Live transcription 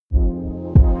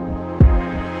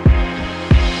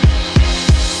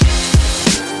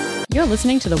You're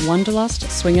listening to the Wanderlust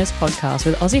Swingers podcast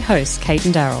with Aussie hosts Kate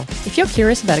and Daryl. If you're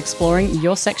curious about exploring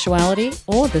your sexuality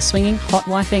or the swinging, hot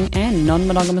wifing and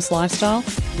non-monogamous lifestyle,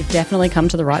 you've definitely come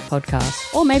to the right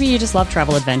podcast. Or maybe you just love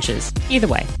travel adventures. Either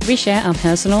way, we share our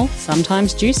personal,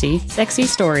 sometimes juicy, sexy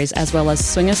stories as well as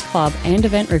swingers club and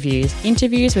event reviews,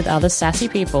 interviews with other sassy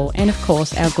people, and of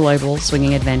course our global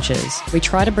swinging adventures. We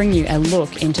try to bring you a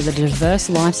look into the diverse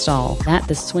lifestyle that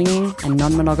the swinging and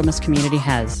non-monogamous community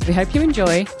has. We hope you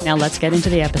enjoy. Now let's get into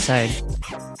the episode.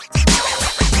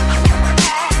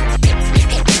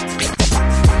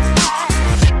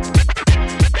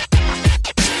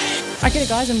 Okay,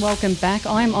 guys, and welcome back.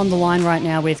 I'm on the line right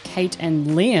now with Kate and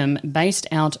Liam, based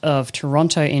out of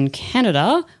Toronto in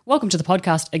Canada. Welcome to the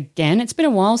podcast again. It's been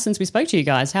a while since we spoke to you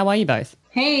guys. How are you both?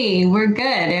 Hey, we're good,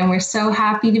 and we're so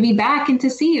happy to be back and to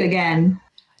see you again.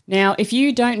 Now, if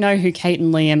you don't know who Kate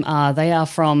and Liam are, they are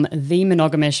from the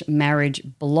Monogamish marriage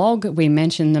blog. We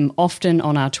mention them often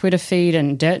on our Twitter feed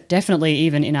and definitely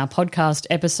even in our podcast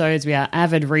episodes. We are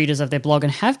avid readers of their blog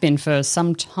and have been for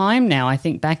some time now. I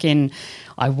think back in,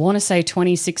 I want to say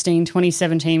 2016,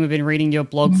 2017, we've been reading your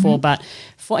blog for. But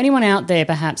for anyone out there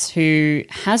perhaps who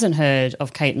hasn't heard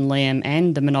of Kate and Liam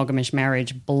and the Monogamish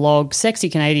marriage blog, sexy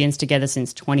Canadians together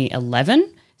since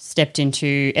 2011. Stepped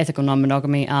into ethical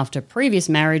non-monogamy after previous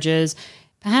marriages.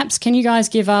 Perhaps can you guys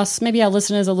give us, maybe our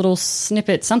listeners, a little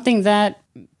snippet, something that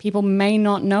people may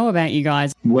not know about you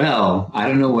guys? Well, I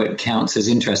don't know what counts as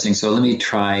interesting, so let me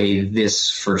try this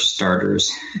for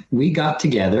starters. We got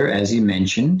together, as you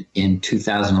mentioned, in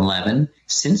 2011.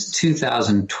 Since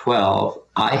 2012,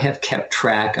 I have kept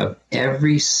track of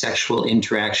every sexual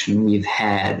interaction we've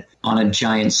had on a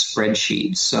giant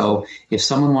spreadsheet. So if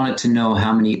someone wanted to know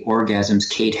how many orgasms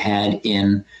Kate had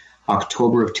in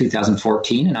October of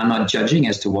 2014, and I'm not judging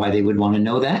as to why they would want to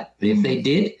know that, but if they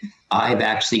did, I've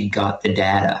actually got the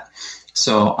data.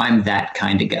 So I'm that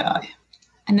kind of guy.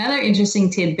 Another interesting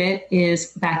tidbit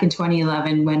is back in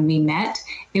 2011 when we met,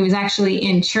 it was actually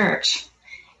in church.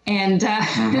 And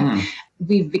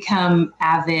we've become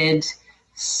avid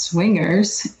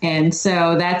swingers. And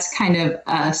so that's kind of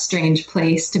a strange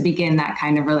place to begin that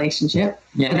kind of relationship.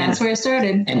 Yeah, but that's where it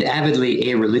started. And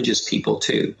avidly a-religious people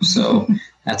too. So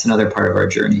that's another part of our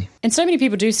journey. And so many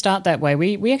people do start that way.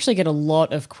 We actually get a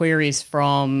lot of queries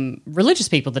from religious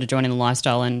people that are joining the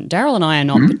lifestyle. And Daryl and I are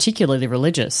not particularly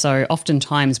religious. So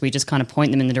oftentimes we just kind of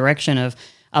point them in the direction of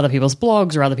other people's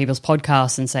blogs or other people's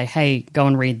podcasts and say, hey, go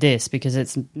and read this, because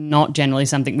it's not generally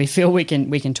something we feel we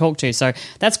can talk to. So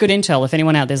that's good intel. If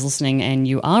anyone out there's listening and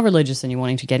you are religious and you're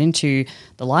wanting to get into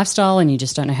the lifestyle and you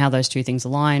just don't know how those two things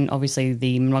align, obviously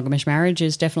the monogamish marriage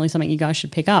is definitely something you guys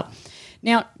should pick up.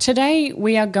 Now, today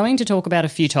we are going to talk about a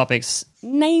few topics.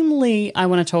 Namely, I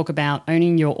want to talk about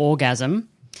owning your orgasm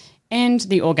and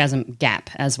the orgasm gap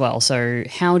as well. So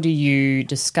how do you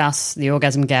discuss the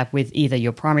orgasm gap with either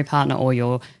your primary partner or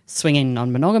your swinging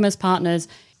non-monogamous partners,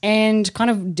 and kind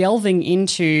of delving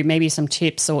into maybe some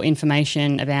tips or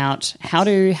information about how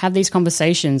to have these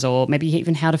conversations, or maybe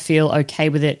even how to feel okay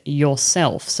with it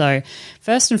yourself. So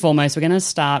first and foremost, we're going to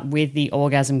start with the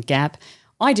orgasm gap.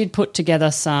 I did put together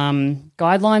some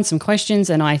guidelines, some questions,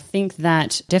 and I think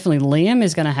that definitely Liam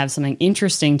is going to have something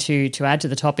interesting to add to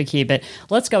the topic here, but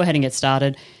let's go ahead and get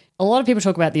started. A lot of people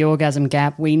talk about the orgasm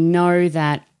gap. We know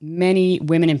that many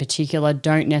women in particular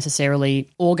don't necessarily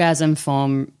orgasm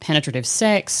from penetrative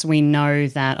sex. We know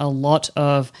that a lot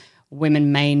of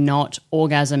women may not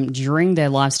orgasm during their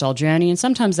lifestyle journey, and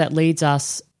sometimes that leads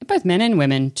us, both men and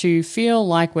women, to feel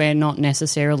like we're not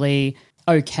necessarily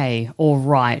okay or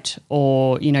right,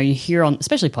 or, you know, you hear on,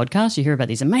 especially podcasts, you hear about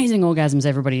these amazing orgasms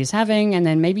everybody is having, and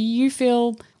then maybe you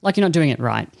feel like you're not doing it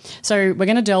right. So we're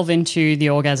going to delve into the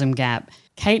orgasm gap.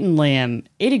 Kate and Liam,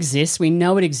 it exists. We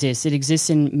know it exists. It exists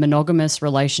in monogamous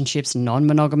relationships,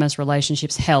 non-monogamous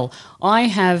relationships. Hell, I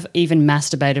have even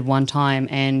masturbated one time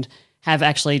and have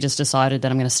actually just decided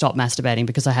that I'm going to stop masturbating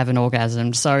because I haven't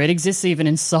orgasmed. So it exists even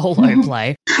in solo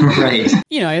play. Right.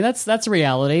 You know, that's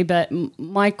reality. But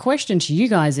my question to you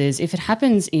guys is, if it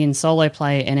happens in solo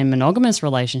play and in monogamous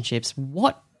relationships,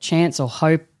 what chance or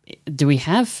hope do we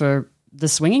have for the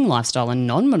swinging lifestyle and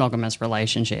non-monogamous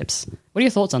relationships? What are your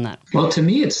thoughts on that? Well, to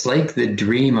me, it's like the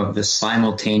dream of the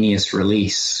simultaneous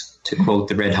release, to quote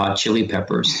the Red Hot Chili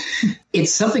Peppers.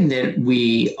 It's something that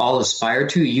we all aspire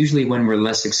to, usually when we're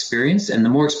less experienced. And the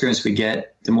more experience we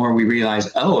get, the more we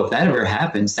realize, oh, if that ever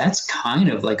happens, that's kind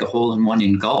of like a hole-in-one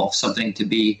in golf, something to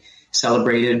be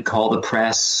celebrated, call the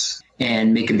press,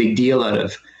 and make a big deal out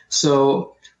of.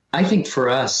 So I think for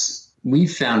us, we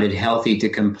found it healthy to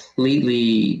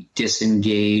completely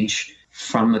disengage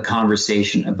from the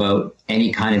conversation about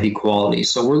any kind of equality.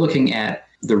 So we're looking at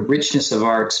the richness of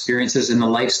our experiences in the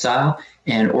lifestyle,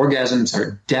 and orgasms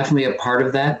are definitely a part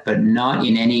of that, but not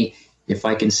in any, if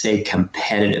I can say,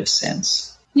 competitive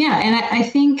sense. Yeah, and I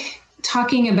think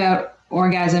talking about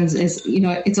orgasms is,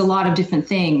 it's a lot of different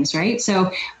things, right?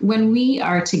 So when we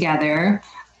are together,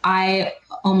 I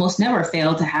almost never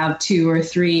fail to have 2 or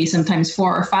 3, sometimes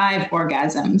 4 or 5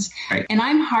 orgasms. Right. And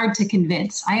I'm hard to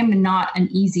convince. I am not an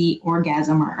easy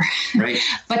orgasmer. Right.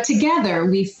 But together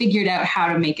we figured out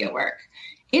how to make it work.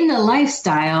 In the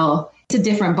lifestyle, it's a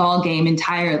different ball game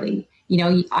entirely.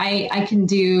 I can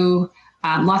do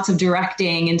lots of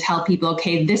directing and tell people,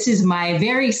 okay, this is my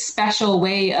very special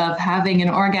way of having an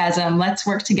orgasm. Let's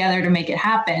work together to make it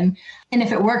happen. And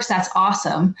if it works, that's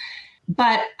awesome.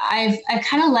 But I've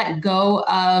kind of let go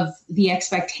of the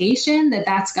expectation that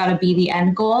that's got to be the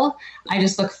end goal. I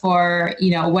just look for,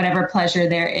 whatever pleasure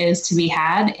there is to be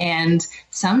had. And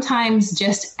sometimes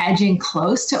just edging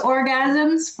close to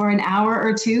orgasms for an hour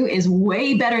or 2 is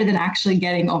way better than actually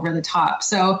getting over the top.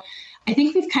 So I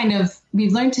think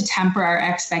we've learned to temper our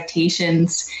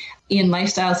expectations in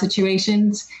lifestyle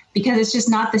situations, because it's just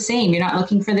not the same. You're not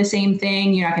looking for the same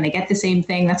thing. You're not going to get the same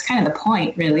thing. That's kind of the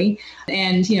point, really.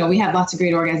 And, we have lots of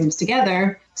great orgasms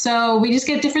together. So we just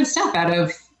get different stuff out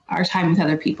of our time with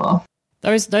other people.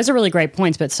 Those are really great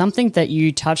points. But something that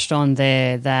you touched on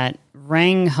there that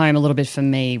rang home a little bit for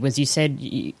me was you said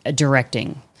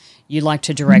directing. You like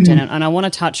to direct. Mm-hmm. And I want to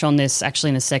touch on this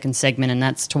actually in the second segment, and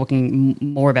that's talking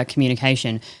more about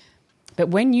communication. But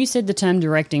when you said the term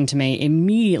directing to me,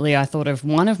 immediately I thought of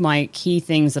one of my key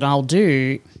things that I'll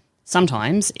do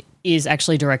sometimes is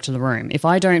actually direct to the room. If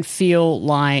I don't feel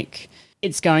like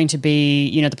it's going to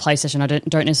be, the play session, I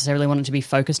don't necessarily want it to be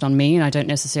focused on me, and I don't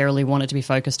necessarily want it to be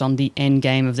focused on the end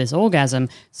game of this orgasm.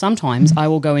 Sometimes I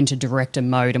will go into director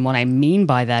mode, and what I mean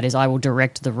by that is I will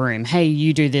direct the room. Hey,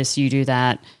 you do this, you do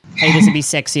that. Hey, this would be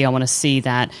sexy. I want to see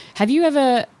that. Have you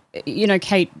ever...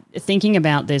 Kate, thinking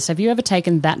about this, have you ever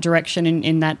taken that direction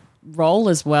in that role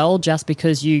as well, just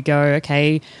because you go,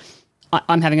 okay,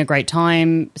 I'm having a great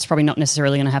time, it's probably not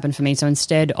necessarily going to happen for me, so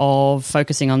instead of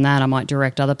focusing on that, I might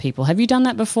direct other people. Have you done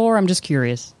that before? I'm just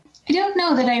curious. I don't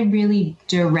know that I really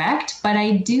direct, but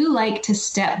I do like to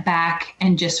step back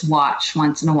and just watch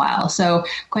once in a while. So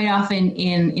quite often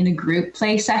in a group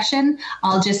play session,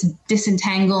 I'll just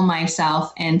disentangle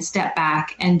myself and step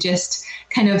back and just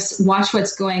kind of watch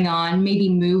what's going on, maybe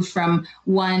move from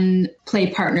one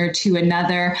play partner to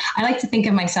another. I like to think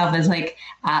of myself as like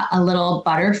a little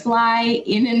butterfly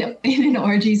in an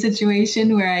orgy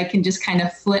situation where I can just kind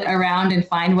of flit around and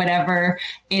find whatever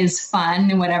is fun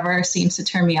and whatever seems to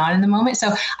turn me on in the moment.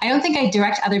 So I don't think I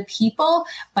direct other people,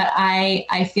 but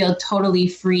I feel totally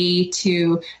free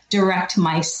to direct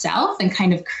myself and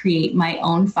kind of create my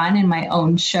own fun and my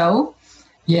own show.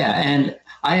 Yeah, and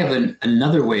I have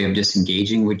another way of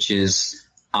disengaging, which is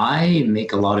I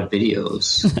make a lot of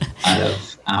videos out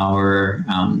of our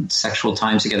sexual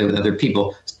times together with other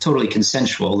people. It's totally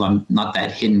consensual. I'm not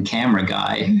that hidden camera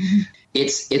guy. Mm-hmm.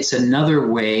 It's another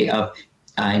way of,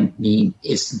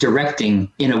 it's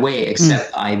directing in a way,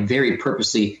 except I very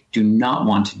purposely do not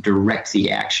want to direct the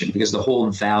action, because the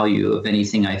whole value of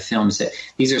anything I film is that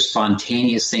these are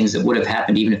spontaneous things that would have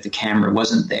happened even if the camera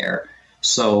wasn't there.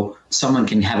 So someone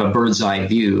can have a bird's eye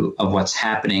view of what's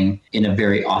happening in a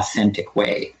very authentic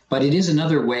way. But it is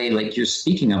another way, like you're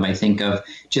speaking of, I think, of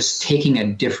just taking a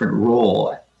different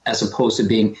role as opposed to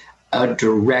being a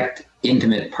direct,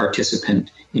 intimate participant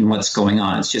in what's going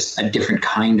on. It's just a different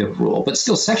kind of role, but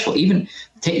still sexual. Even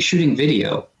shooting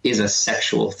video is a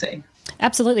sexual thing.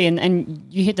 Absolutely. And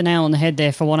you hit the nail on the head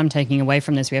there for what I'm taking away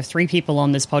from this. We have 3 people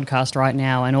on this podcast right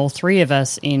now, and all 3 of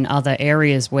us in other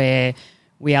areas where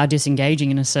we are disengaging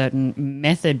in a certain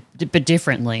method, but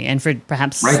differently, and for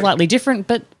perhaps slightly different,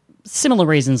 but similar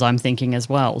reasons, I'm thinking as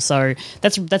well. So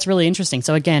that's really interesting.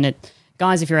 So again,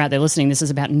 guys, if you're out there listening, this is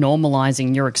about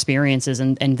normalizing your experiences,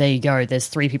 and there you go. There's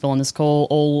 3 people on this call,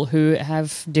 all who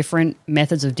have different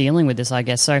methods of dealing with this, I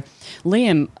guess. So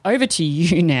Liam, over to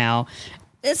you now.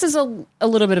 This is a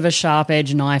little bit of a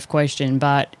sharp-edged knife question,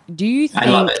 but do you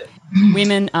think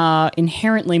women are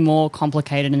inherently more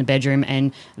complicated in the bedroom,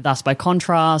 and thus by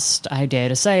contrast, I dare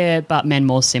to say it, but men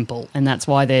more simple, and that's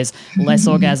why there's less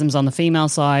orgasms on the female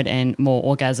side and more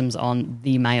orgasms on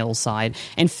the male side?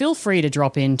 And feel free to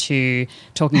drop into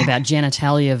talking about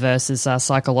genitalia versus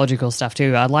psychological stuff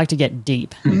too. I'd like to get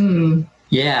deep.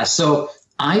 Yeah, so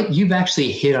you've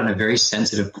actually hit on a very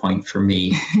sensitive point for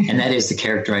me, and that is the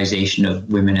characterization of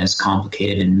women as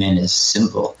complicated and men as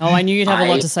simple. Oh, I knew you'd have a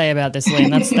lot to say about this,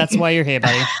 Liam. That's why you're here,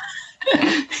 buddy.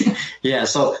 Yeah,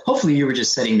 so hopefully you were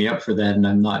just setting me up for that, and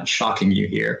I'm not shocking you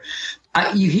here.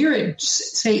 You hear it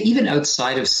say, even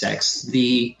outside of sex,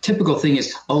 the typical thing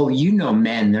is, oh,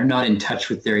 men, they're not in touch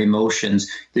with their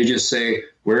emotions. They just say,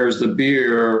 where's the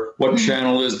beer? What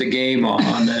channel is the game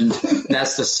on? And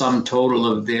that's the sum total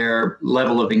of their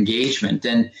level of engagement.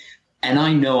 And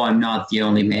I know I'm not the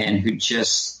only man who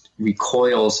just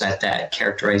recoils at that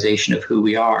characterization of who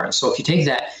we are. And so if you take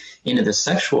that into the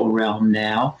sexual realm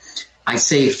now, I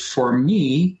say for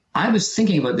me, I was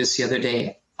thinking about this the other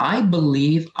day. I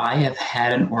believe I have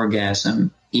had an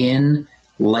orgasm in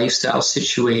lifestyle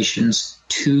situations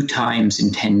 2 times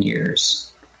in 10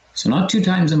 years. So not 2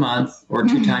 times a month or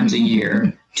 2 times a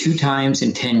year, 2 times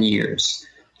in 10 years.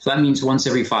 So that means once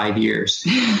every 5 years.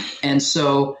 And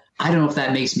so I don't know if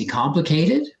that makes me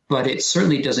complicated, but it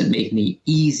certainly doesn't make me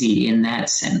easy in that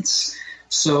sense.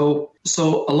 So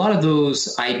a lot of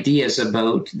those ideas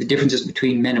about the differences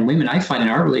between men and women, I find in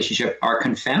our relationship are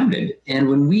confounded. And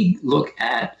when we look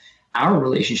at our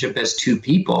relationship as 2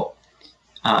 people,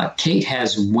 Kate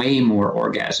has way more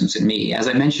orgasms than me. As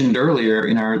I mentioned earlier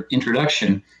in our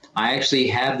introduction, I actually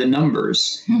have the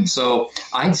numbers. So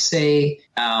I'd say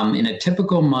in a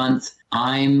typical month,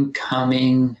 I'm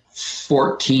coming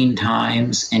 14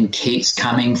 times and Kate's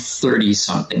coming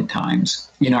 30-something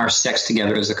times in our sex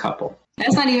together as a couple.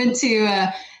 That's not even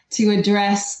to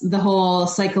address the whole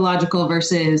psychological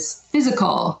versus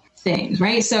physical things,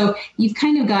 right? So you've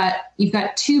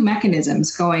got 2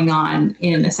 mechanisms going on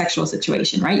in a sexual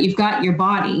situation, right? You've got your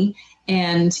body,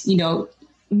 and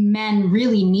men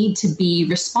really need to be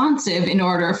responsive in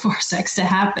order for sex to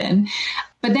happen.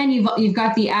 But then you've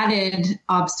got the added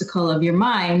obstacle of your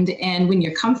mind. And when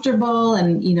you're comfortable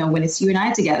and, when it's you and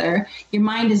I together, your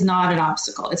mind is not an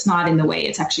obstacle. It's not in the way.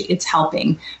 It's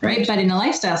helping. Right. But in a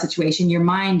lifestyle situation, your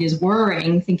mind is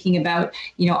worrying, thinking about,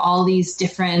 all these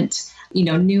different,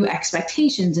 new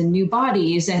expectations and new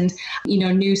bodies and,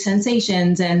 new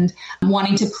sensations and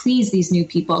wanting to please these new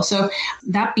people. So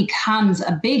that becomes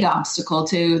a big obstacle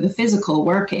to the physical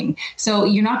working. So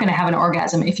you're not going to have an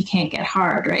orgasm if you can't get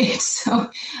hard, right? So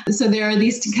there are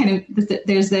these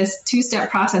there's this 2-step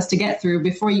process to get through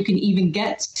before you can even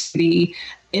get to the,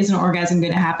 is an orgasm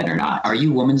going to happen or not? Are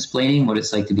you woman-splaining what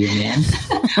it's like to be a man?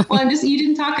 Well, you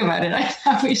didn't talk about it. I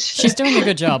thought we should. She's doing a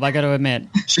good job, I got to admit.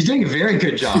 She's doing a very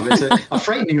good job. It's a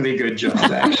frighteningly good job,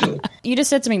 actually. You just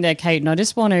said something there, Kate, and I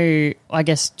just want to, I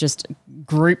guess, just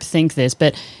group think this,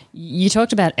 but you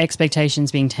talked about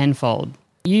expectations being tenfold.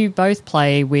 You both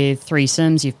play with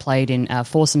threesomes, you've played in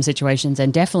foursome situations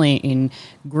and definitely in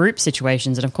group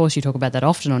situations, and of course you talk about that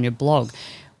often on your blog.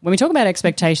 When we talk about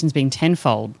expectations being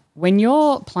tenfold, when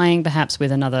you're playing perhaps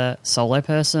with another solo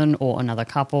person or another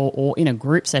couple or in a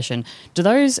group session, do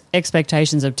those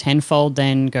expectations of tenfold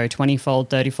then go 20-fold,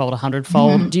 30-fold,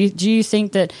 100-fold? Mm-hmm. Do you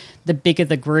think that the bigger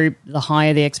the group, the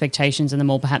higher the expectations and the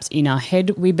more perhaps in our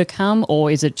head we become, or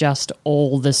is it just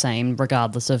all the same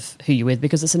regardless of who you're with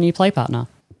because it's a new play partner?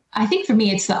 I think for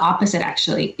me it's the opposite,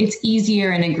 actually. It's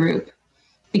easier in a group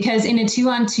because in a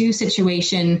 2-on-2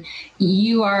 situation,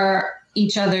 you are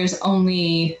each other's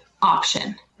only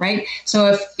option, right?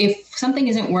 So if something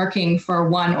isn't working for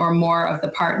one or more of the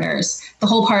partners, the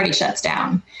whole party shuts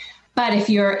down. But if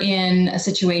you're in a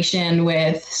situation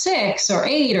with 6 or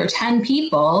 8 or 10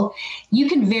 people, you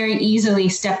can very easily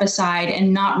step aside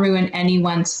and not ruin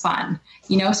anyone's fun.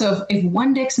 So if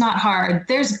one dick's not hard,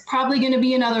 there's probably going to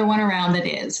be another one around that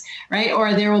is, right?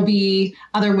 Or there will be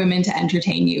other women to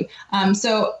entertain you.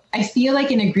 So I feel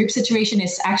like in a group situation,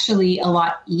 it's actually a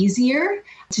lot easier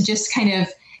to just kind of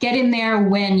get in there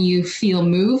when you feel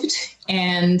moved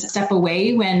and step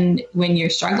away when you're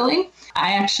struggling.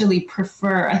 I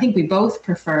think we both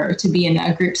prefer to be in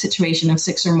a group situation of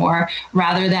 6 or more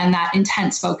rather than that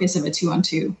intense focus of a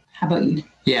 2-on-2. How about you?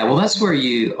 Yeah, well, that's where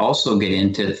you also get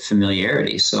into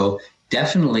familiarity. So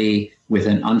definitely with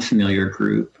an unfamiliar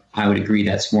group, I would agree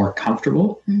that's more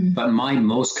comfortable. Mm-hmm. But my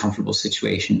most comfortable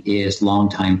situation is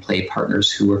longtime play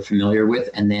partners who are familiar with,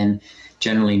 and then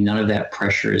generally none of that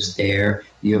pressure is there.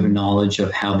 You have a knowledge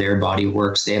of how their body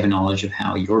works. They have a knowledge of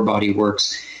how your body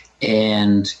works.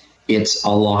 And it's a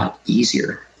lot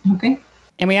easier. Okay.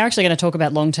 And we're actually going to talk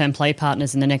about long-term play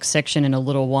partners in the next section in a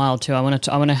little while too. I want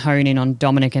to hone in on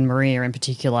Dominic and Maria in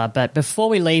particular. But before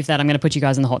we leave that, I'm going to put you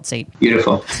guys in the hot seat.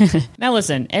 Beautiful. Now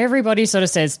listen, everybody sort of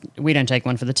says, we don't take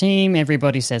one for the team.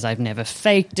 Everybody says, I've never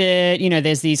faked it.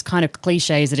 There's these kind of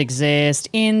cliches that exist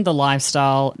in the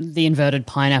lifestyle, the inverted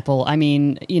pineapple. I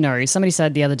mean, somebody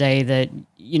said the other day that,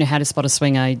 how to spot a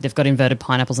swinger, they've got inverted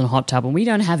pineapples in a hot tub, and we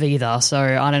don't have either. So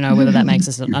I don't know whether that makes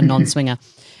us a non-swinger.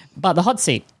 But the hot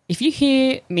seat. If you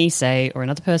hear me say or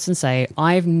another person say,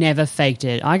 I've never faked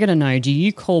it, I got to know, do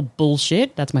you call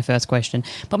bullshit? That's my first question.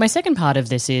 But my second part of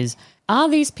this is, Are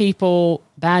these people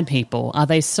bad people? Are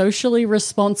they socially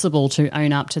responsible to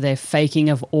own up to their faking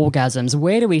of orgasms?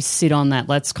 Where do we sit on that?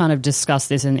 Let's kind of discuss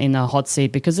this in the hot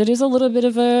seat, because it is a little bit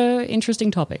of an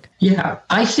interesting topic. Yeah,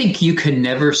 I think you can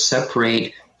never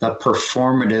separate the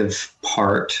performative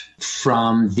part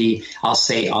from the, I'll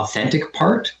say, authentic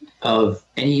part of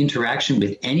any interaction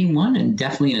with anyone, and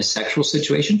definitely in a sexual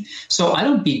situation. So I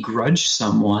don't begrudge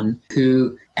someone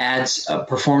who adds a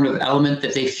performative element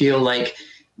that they feel like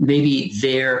maybe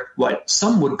they're what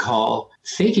some would call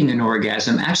faking an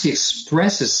orgasm actually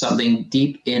expresses something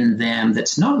deep in them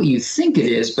that's not what you think it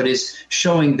is, but is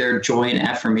showing their joy and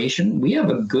affirmation. We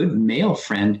have a good male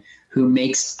friend who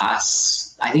makes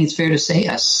us, I think it's fair to say,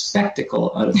 a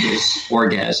spectacle out of his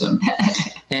orgasm.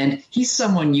 And he's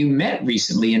someone you met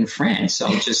recently in France.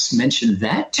 I'll just mention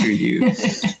that to you.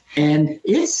 And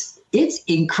it's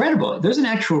incredible. There's an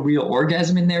actual real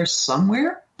orgasm in there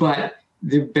somewhere, but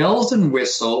the bells and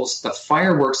whistles, the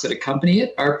fireworks that accompany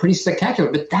it are pretty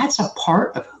spectacular. But that's a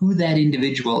part of who that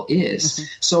individual is. Mm-hmm.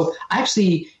 So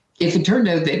actually, if it turned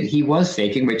out that he was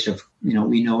faking, which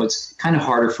we know it's kind of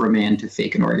harder for a man to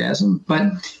fake an orgasm, but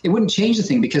it wouldn't change the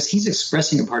thing because he's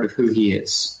expressing a part of who he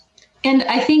is. And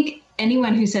I think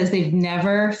anyone who says they've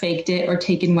never faked it or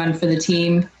taken one for the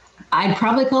team, I'd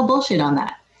probably call bullshit on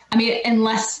that. I mean,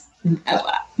 unless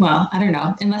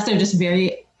they're just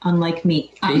very unlike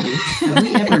me. Have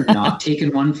we ever not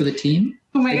taken one for the team?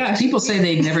 Oh my gosh. People say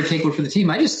they never take one for the team.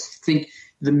 I just think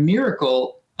the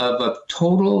miracle of a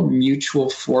total mutual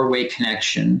four-way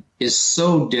connection is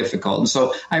so difficult. And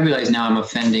so I realize now I'm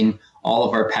offending all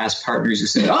of our past partners who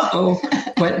say, uh-oh,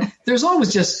 but there's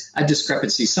always just a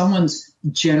discrepancy. Someone's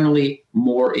generally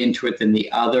more into it than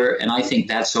the other, and I think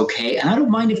that's okay. And I don't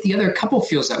mind if the other couple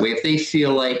feels that way. If they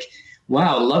feel like,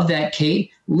 wow, love that, Kate.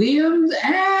 Liam,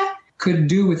 could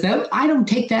do without. I don't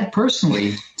take that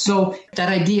personally. So that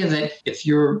idea that if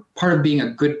you're part of being a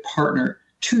good partner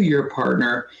to your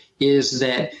partner is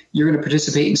that you're going to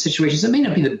participate in situations that may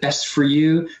not be the best for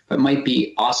you, but might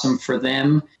be awesome for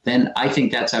them, then I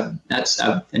think that's an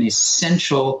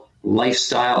essential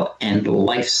lifestyle and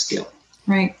life skill.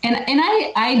 Right. And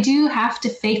I do have to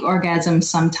fake orgasms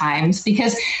sometimes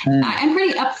because I'm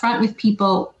pretty upfront with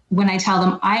people when I tell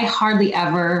them I hardly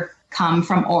ever come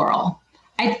from oral.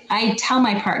 I tell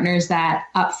my partners that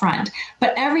up front,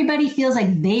 but everybody feels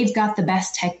like they've got the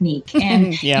best technique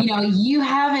and, yep. You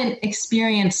haven't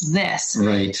experienced this.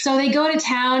 Right. So they go to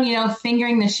town,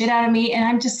 fingering the shit out of me. And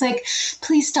I'm just like,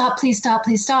 please stop, please stop,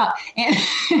 please stop. And,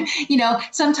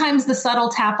 sometimes the subtle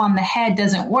tap on the head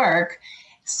doesn't work.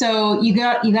 So you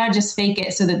got to just fake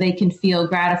it so that they can feel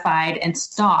gratified and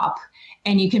stop.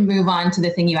 And you can move on to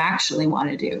the thing you actually want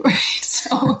to do. Right?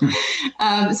 So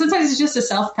sometimes it's just a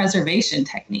self-preservation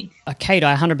technique. Kate,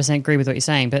 I 100% agree with what you're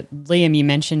saying. But Liam, you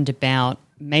mentioned about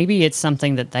maybe it's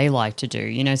something that they like to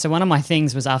do. So one of my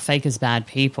things was, are fakers bad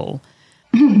people?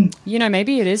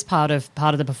 Maybe it is part of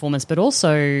the performance, but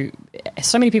also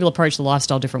so many people approach the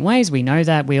lifestyle different ways. We know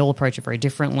that. We all approach it very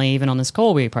differently. Even on this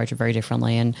call, we approach it very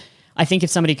differently. And I think if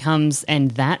somebody comes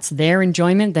and that's their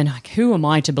enjoyment, then who am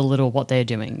I to belittle what they're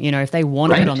doing? If they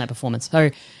want to put on that performance.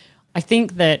 So I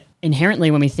think that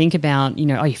inherently when we think about,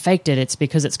 you faked it, it's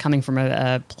because it's coming from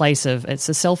a place of, it's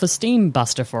a self-esteem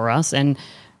buster for us. And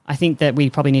I think that we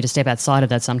probably need to step outside of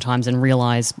that sometimes and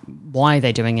realize why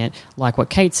they're doing it. Like what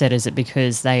Kate said, is it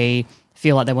because they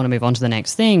feel like they want to move on to the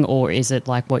next thing? Or is it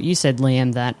like what you said,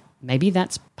 Liam, that maybe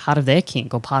that's part of their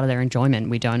kink or part of their enjoyment?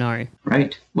 We don't know.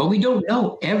 Right. Well, we don't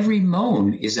know. Every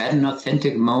moan, is that an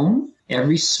authentic moan?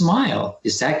 Every smile,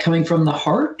 is that coming from the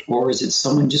heart, or is it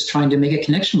someone just trying to make a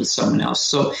connection with someone else?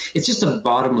 So it's just a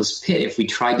bottomless pit if we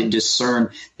try to discern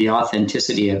the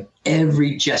authenticity of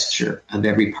every gesture of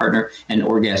every partner, and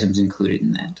orgasms included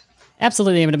in that.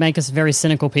 Absolutely, and to make us very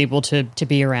cynical people to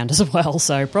be around as well.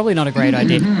 So probably not a great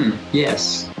idea. Mm-hmm.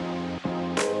 Yes.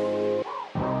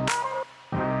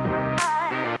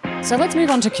 So let's move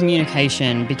on to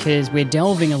communication, because we're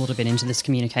delving a little bit into this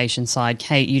communication side.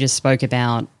 Kate, you just spoke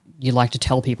about you like to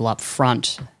tell people up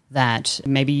front that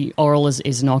maybe oral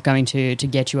is not going to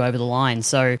get you over the line.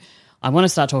 So I want to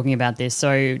start talking about this.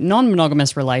 So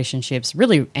non-monogamous relationships,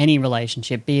 really any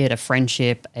relationship, be it a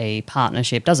friendship, a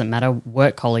partnership, doesn't matter,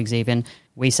 work colleagues even,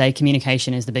 we say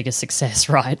communication is the biggest success,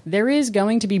 right? There is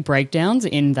going to be breakdowns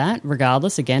in that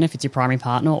regardless, again, if it's your primary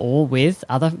partner or with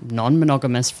other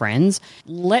non-monogamous friends.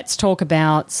 Let's talk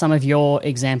about some of your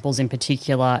examples in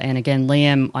particular. And again,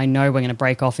 Liam, I know we're going to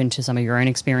break off into some of your own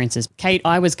experiences. Kate,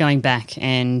 I was going back,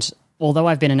 and although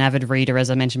I've been an avid reader, as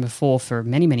I mentioned before, for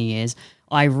many, many years,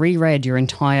 I reread your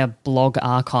entire blog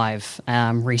archive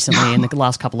recently in the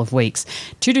last couple of weeks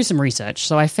to do some research.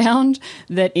 So I found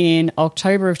that in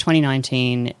October of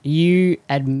 2019, you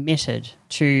admitted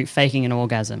to faking an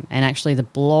orgasm. And actually the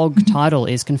blog title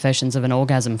is Confessions of an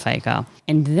Orgasm Faker.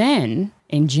 And then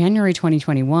in January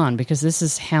 2021, because this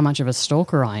is how much of a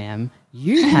stalker I am,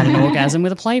 you had an orgasm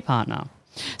with a play partner.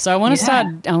 So I want to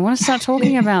start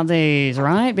talking about these,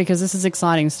 right? Because this is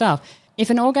exciting stuff. If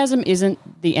an orgasm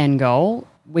isn't the end goal,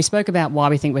 we spoke about why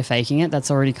we think we're faking it. That's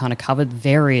already kind of covered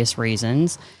various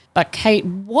reasons. But Kate,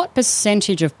 what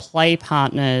percentage of play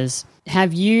partners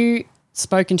have you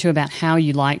spoken to about how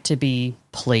you like to be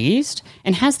pleased?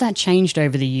 And has that changed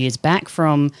over the years, back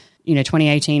from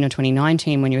 2018 or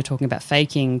 2019 when you were talking about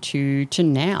faking to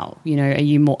now? Are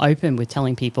you more open with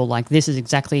telling people, like, this is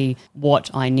exactly what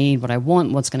I need, what I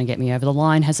want, what's going to get me over the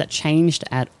line? Has that changed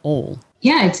at all?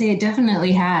 Yeah, I'd say it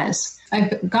definitely has.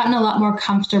 I've gotten a lot more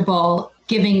comfortable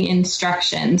giving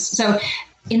instructions. So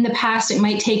in the past, it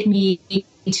might take me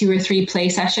 2 or 3 play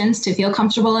sessions to feel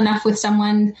comfortable enough with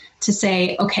someone to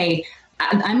say, okay,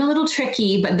 I'm a little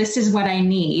tricky, but this is what I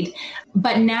need.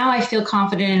 But now I feel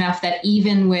confident enough that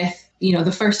even with,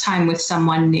 the first time with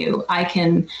someone new, I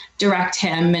can direct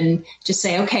him and just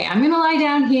say, okay, I'm going to lie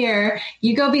down here.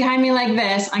 You go behind me like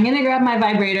this. I'm going to grab my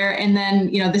vibrator. And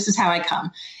then, this is how I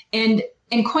come. And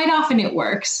quite often it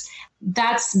works.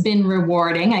 That's been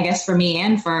rewarding, I guess, for me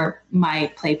and for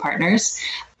my play partners.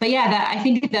 But yeah, I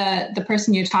think the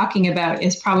person you're talking about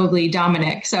is probably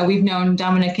Dominic. So we've known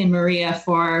Dominic and Maria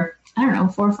for,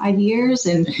 4 or 5 years.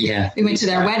 And we went to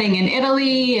their wedding in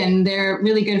Italy, and they're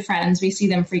really good friends. We see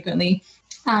them frequently.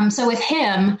 So with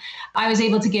him, I was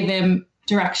able to give him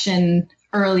direction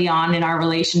early on in our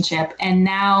relationship. And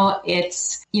now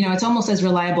it's almost as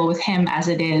reliable with him as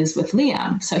it is with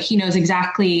Liam. So he knows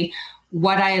exactly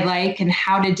what I like and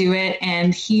how to do it,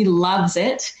 and he loves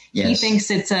it. Yes. He thinks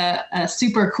it's a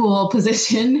super cool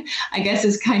position, I guess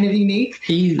is kind of unique.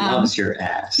 He loves your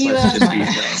ass. He loves my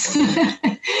ass.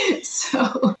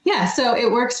 So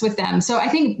it works with them. So I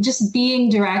think just being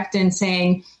direct and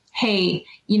saying, hey,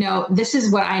 this is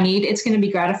what I need. It's going to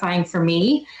be gratifying for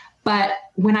me. But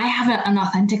when I have an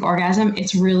authentic orgasm,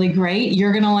 it's really great.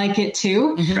 You're going to like it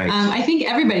too. Right. I think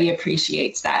everybody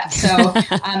appreciates that. So,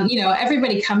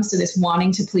 everybody comes to this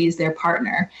wanting to please their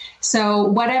partner. So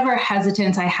whatever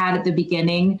hesitance I had at the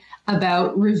beginning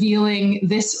about revealing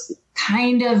this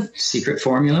kind of secret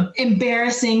formula,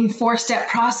 embarrassing 4-step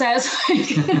process,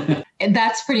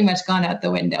 that's pretty much gone out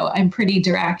the window. I'm pretty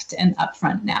direct and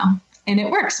upfront now, and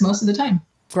it works most of the time.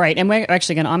 Great. And I'm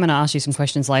going to ask you some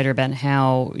questions later about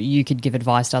how you could give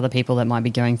advice to other people that might be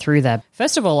going through that.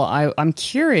 First of all, I'm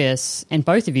curious, and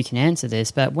both of you can answer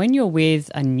this, but when you're with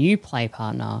a new play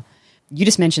partner, you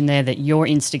just mentioned there that you're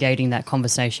instigating that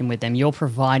conversation with them. You're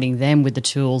providing them with the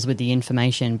tools, with the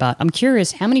information. But I'm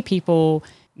curious, how many people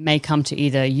may come to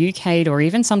either you, Kate, or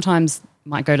even sometimes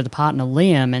might go to the partner,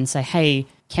 Liam, and say, hey,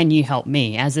 can you help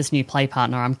me? As this new play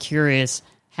partner, I'm curious,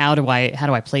 how do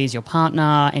I please your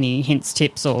partner? Any hints,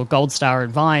 tips, or gold star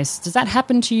advice? Does that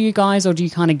happen to you guys, or do you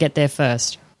kind of get there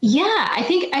first? Yeah, I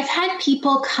think I've had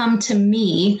people come to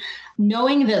me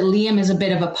knowing that Liam is a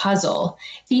bit of a puzzle.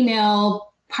 Female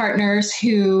partners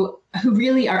who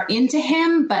really are into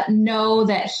him, but know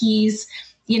that he's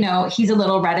a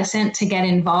little reticent to get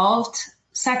involved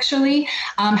sexually,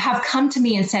 have come to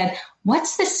me and said,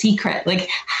 what's the secret? Like,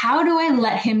 how do I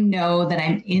let him know that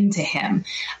I'm into him?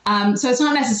 So it's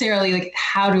not necessarily like,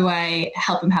 how do I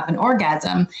help him have an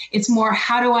orgasm? It's more,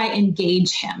 how do I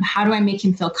engage him? How do I make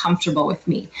him feel comfortable with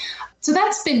me? So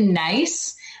that's been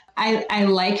nice. I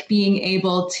like being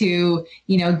able to,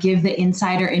 give the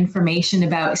insider information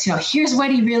about, here's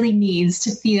what he really needs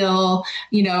to feel,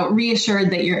 reassured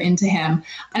that you're into him.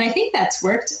 And I think that's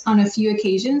worked on a few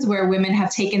occasions where women have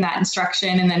taken that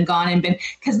instruction and then gone and been,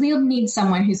 because Liam needs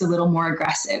someone who's a little more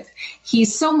aggressive.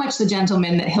 He's so much the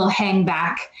gentleman that he'll hang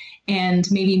back and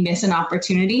maybe miss an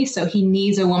opportunity. So he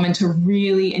needs a woman to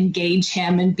really engage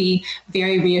him and be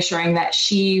very reassuring that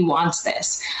she wants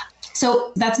this.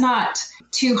 So that's not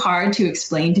too hard to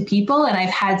explain to people. And I've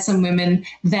had some women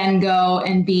then go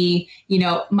and be,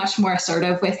 much more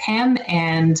assertive with him.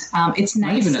 And it's nice.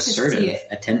 Not even assertive,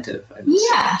 attentive.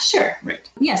 Yeah, sure. Right.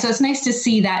 Yeah. So it's nice to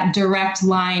see that direct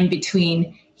line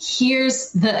between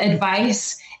here's the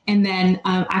advice and then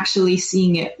actually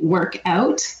seeing it work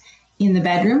out in the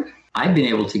bedroom. I've been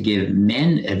able to give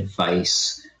men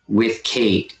advice with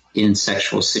Kate in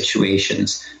sexual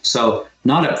situations. So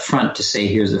not up front to say,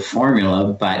 here's a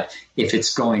formula, but if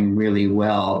it's going really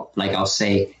well, like I'll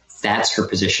say, that's her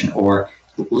position, or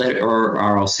or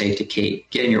I'll say to Kate,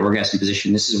 get in your orgasm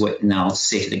position. This is what, and I'll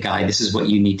say to the guy, this is what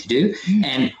you need to do.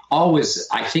 And always,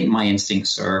 I think my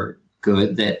instincts are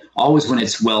good, that always when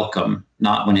it's welcome,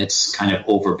 not when it's kind of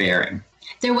overbearing.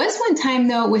 There was one time,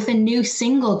 though, with a new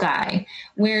single guy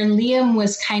where Liam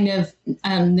was kind of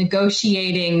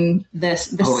negotiating the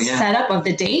setup of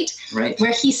the date, right,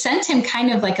 where he sent him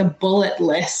kind of like a bullet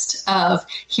list of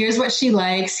here's what she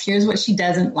likes, here's what she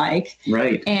doesn't like.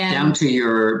 Right. And down to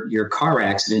your car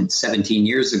accident 17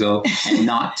 years ago, and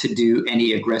not to do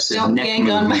any aggressive neck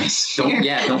movements.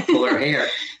 Don't pull her hair.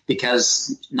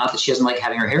 Because not that she doesn't like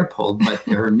having her hair pulled, but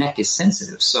her neck is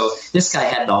sensitive. So this guy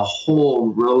had the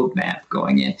whole roadmap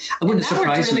going in. It wouldn't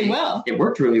surprise me. It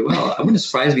worked really well. It wouldn't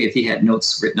surprise me if he had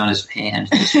notes written on his hand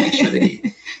just to make sure that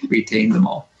he retained them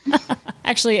all.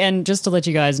 Actually, and just to let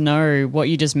you guys know what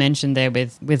you just mentioned there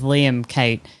with Liam,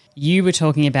 Kate, you were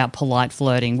talking about polite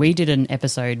flirting. We did an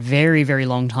episode very, very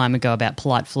long time ago about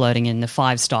polite flirting and the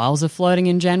 5 styles of flirting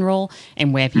in general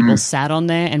and where people sat on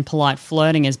there. And polite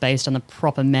flirting is based on the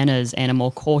proper manners and a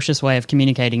more cautious way of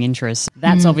communicating interests.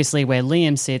 That's obviously where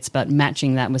Liam sits, but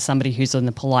matching that with somebody who's in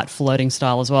the polite flirting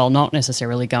style as well, not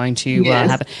necessarily going to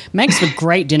happen. Makes for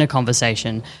great dinner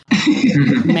conversation.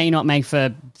 May not make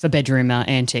for bedroom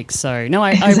antics. So, no,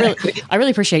 I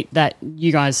really appreciate that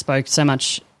you guys spoke so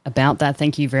much about that.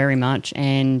 Thank you very much.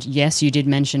 And yes, you did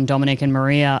mention Dominic and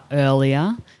Maria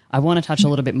earlier. I want to touch a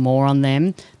little bit more on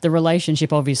them. The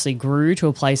relationship obviously grew to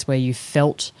a place where you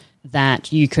felt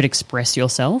that you could express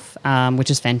yourself,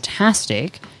 which is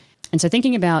fantastic. And so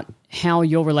thinking about how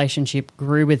your relationship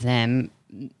grew with them,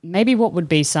 maybe what would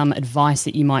be some advice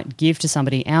that you might give to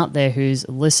somebody out there who's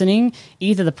listening,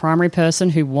 either the primary person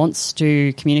who wants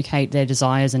to communicate their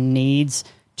desires and needs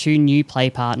to new play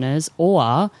partners,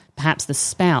 or perhaps the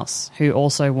spouse who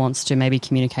also wants to maybe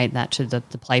communicate that to the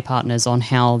play partners on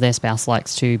how their spouse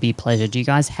likes to be pleasured. Do you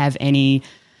guys have any,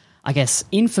 I guess,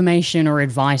 information or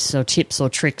advice or tips or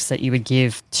tricks that you would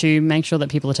give to make sure that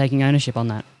people are taking ownership on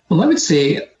that? Well, I would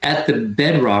say at the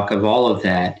bedrock of all of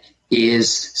that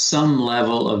is some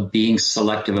level of being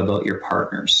selective about your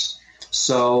partners.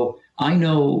 So I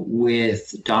know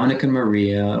with Dominic and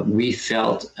Maria, we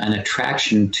felt an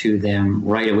attraction to them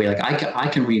right away. Like I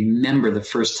can remember the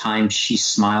first time she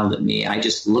smiled at me. I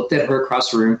just looked at her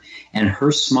across the room, and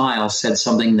her smile said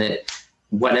something that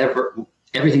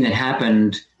everything that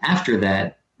happened after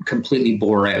that completely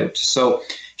bore out. So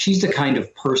she's the kind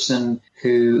of person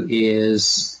who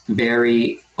is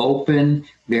very open,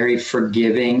 very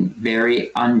forgiving, very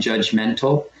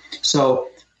unjudgmental. So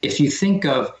if you think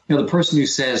of, the person who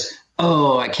says,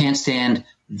 oh, I can't stand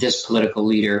this political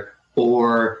leader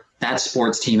or that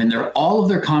sports team, and all of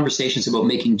their conversations about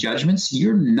making judgments,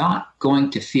 you're not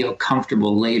going to feel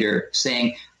comfortable later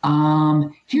saying,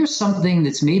 here's something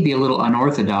that's maybe a little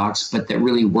unorthodox, but that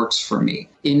really works for me.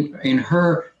 In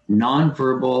her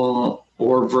nonverbal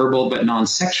or verbal but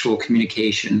non-sexual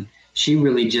communication, she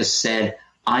really just said,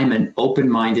 I'm an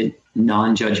open-minded,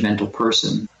 non-judgmental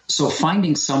person. So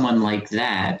finding someone like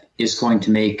that is going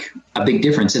to make a big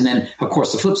difference. And then, of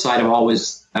course, the flip side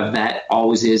of that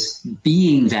always is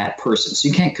being that person. So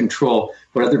you can't control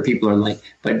what other people are like,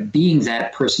 but being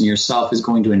that person yourself is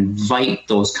going to invite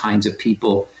those kinds of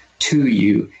people to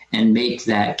you and make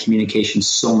that communication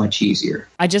so much easier.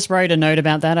 I just wrote a note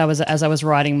about that. As I was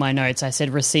writing my notes, I said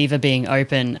receiver being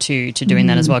open to doing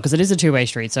that as well, because it is a two-way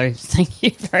street. So thank you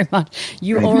very much.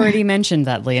 You already mentioned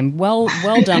that, Liam. Well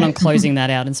done on closing that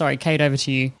out. And sorry, Kate, over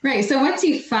to you. Right. So once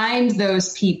you find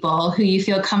those people who you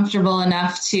feel comfortable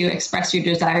enough to express your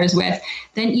desires with,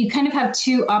 then you kind of have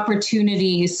two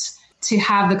opportunities to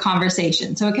have the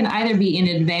conversation. So it can either be in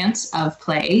advance of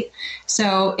play.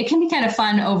 So it can be kind of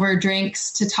fun over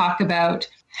drinks to talk about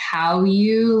how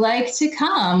you like to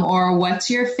come, or what's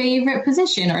your favorite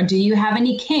position, or do you have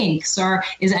any kinks, or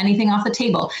is anything off the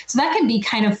table? So that can be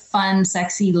kind of fun,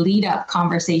 sexy lead up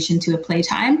conversation to a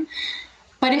playtime.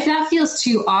 But if that feels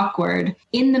too awkward,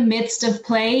 in the midst of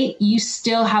play, you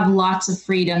still have lots of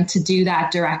freedom to do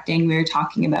that directing we were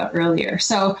talking about earlier.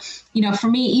 So, for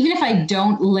me, even if I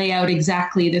don't lay out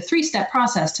exactly the 3-step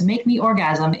process to make me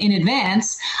orgasm in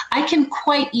advance, I can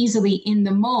quite easily in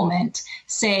the moment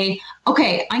say,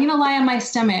 okay, I'm going to lie on my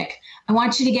stomach. I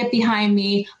want you to get behind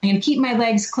me. I'm going to keep my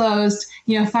legs closed,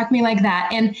 fuck me like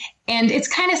that. And it's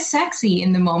kind of sexy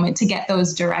in the moment to get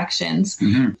those directions.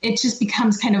 Mm-hmm. It just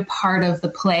becomes kind of part of the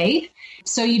play.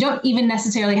 So you don't even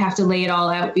necessarily have to lay it all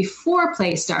out before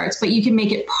play starts, but you can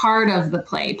make it part of the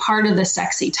play, part of the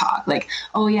sexy talk. Like,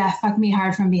 oh yeah, fuck me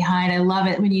hard from behind. I love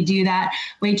it when you do that.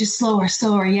 Wait, just slower.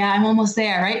 Yeah, I'm almost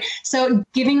there, right? So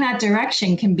giving that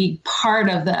direction can be part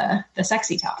of the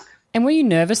sexy talk. And were you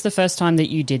nervous the first time that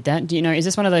you did that? Do you know, is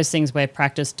this one of those things where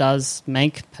practice does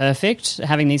make perfect,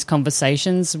 having these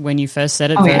conversations when you first said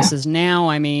it versus now?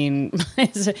 I mean,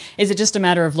 is it just a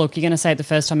matter of, look, you're going to say it the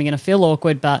first time, you're going to feel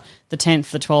awkward, but the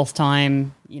 10th, the 12th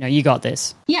time, you know, you got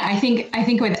this? Yeah, I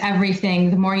think with everything,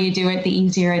 the more you do it, the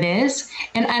easier it is.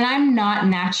 And I'm not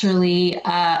naturally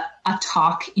a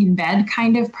talk in bed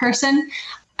kind of person.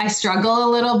 I struggle a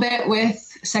little bit with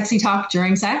sexy talk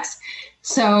during sex.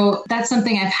 So that's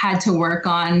something I've had to work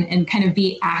on and kind of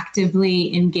be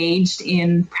actively engaged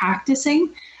in practicing.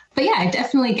 But yeah, it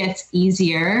definitely gets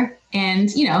easier.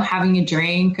 And, you know, having a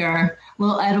drink or a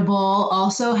little edible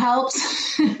also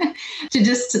helps to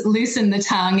just loosen the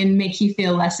tongue and make you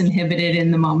feel less inhibited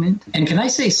in the moment. And can I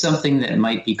say something that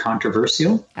might be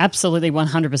controversial? Absolutely,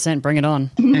 100%. Bring it on.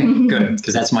 Okay, good,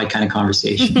 because that's my kind of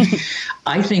conversation.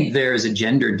 I think there is a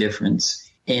gender difference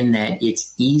in that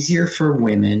it's easier for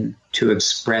women to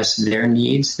express their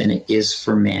needs than it is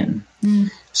for men.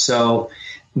 So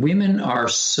women are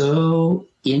so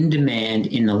in demand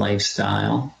in the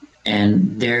lifestyle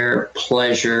and their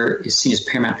pleasure is seen as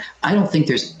paramount. I don't think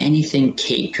there's anything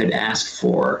Kate could ask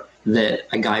for that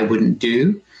a guy wouldn't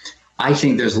do. I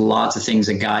think there's lots of things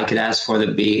a guy could ask for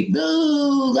that be,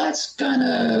 oh, that's kind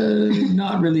of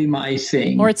not really my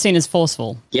thing. Or it's seen as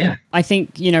forceful. Yeah. I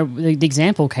think, you know, the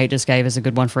example Kate just gave is a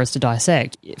good one for us to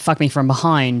dissect. Fuck me from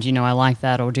behind, you know, I like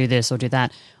that, or do this or do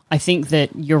that. I think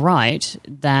that you're right,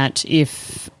 that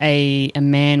if a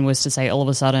man was to say all of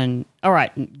a sudden, all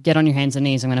right, get on your hands and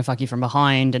knees, I'm going to fuck you from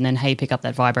behind, and then, hey, pick up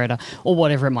that vibrator, or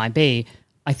whatever it might be,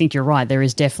 I think you're right. There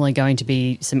is definitely going to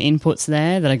be some inputs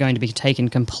there that are going to be taken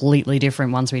completely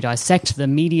different once we dissect the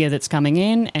media that's coming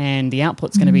in, and the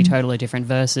output's going to be totally different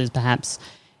versus perhaps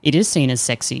it is seen as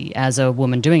sexy as a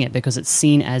woman doing it because it's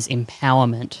seen as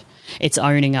empowerment. It's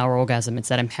owning our orgasm. It's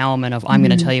that empowerment of I'm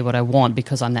going to tell you what I want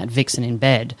because I'm that vixen in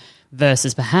bed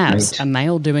versus perhaps a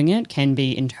male doing it can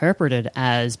be interpreted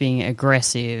as being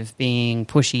aggressive, being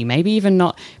pushy, maybe even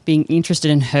not being interested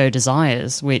in her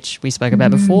desires, which we spoke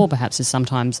about before, perhaps is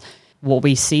sometimes what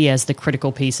we see as the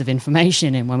critical piece of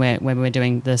information and when we're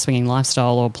doing the swinging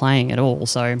lifestyle or playing at all.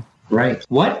 So, right.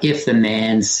 What if the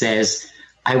man says,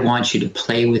 I want you to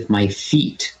play with my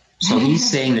feet? So he's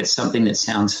saying that's something that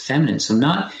sounds feminine. So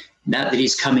not that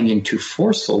he's coming in too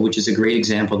forceful, which is a great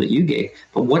example that you gave.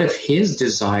 But what if his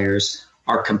desires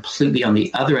are completely on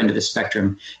the other end of the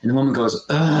spectrum and the woman goes,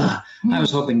 I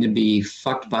was hoping to be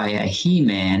fucked by a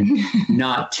he-man,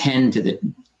 not tend to the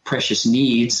precious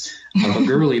needs of a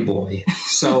girly boy.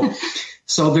 So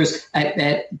there's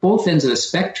at both ends of the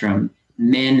spectrum,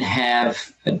 men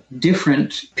have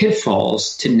different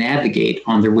pitfalls to navigate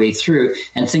on their way through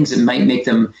and things that might make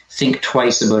them think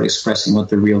twice about expressing what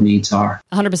their real needs are.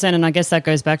 100%. And I guess that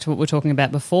goes back to what we were talking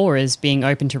about before, is being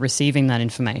open to receiving that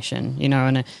information, you know,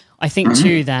 and I think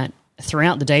too that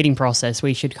throughout the dating process,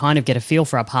 we should kind of get a feel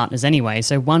for our partners anyway.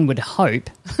 So one would hope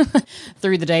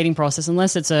through the dating process,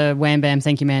 unless it's a wham bam,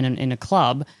 thank you man in a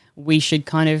club, we should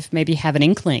kind of maybe have an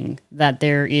inkling that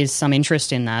there is some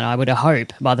interest in that, I would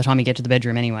hope, by the time you get to the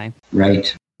bedroom anyway.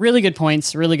 Right. Really good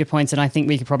points. And I think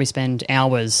we could probably spend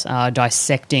hours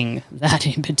dissecting that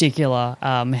in particular,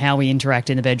 how we interact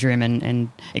in the bedroom and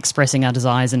expressing our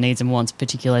desires and needs and wants,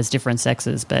 particularly as different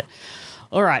sexes. But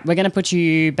all right, we're going to put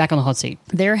you back on the hot seat.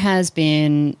 There has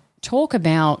been talk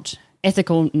about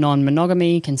ethical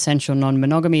non-monogamy, consensual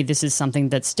non-monogamy. This is something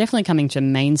that's definitely coming to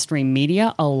mainstream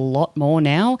media a lot more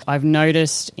now. I've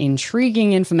noticed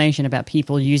intriguing information about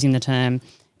people using the term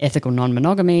ethical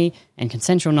non-monogamy and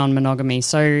consensual non-monogamy.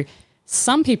 So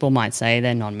some people might say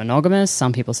they're non-monogamous.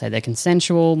 Some people say they're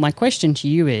consensual. My question to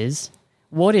you is,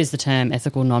 what is the term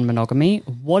ethical non-monogamy?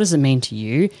 What does it mean to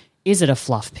you? Is it a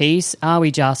fluff piece? Are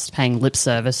we just paying lip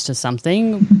service to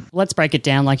something? Let's break it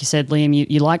down. Like you said, Liam,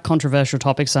 you like controversial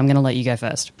topics, so I'm going to let you go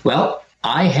first. Well,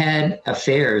 I had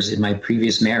affairs in my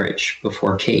previous marriage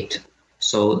before Kate.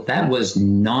 So that was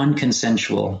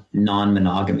non-consensual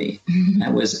non-monogamy.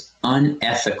 That was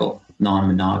unethical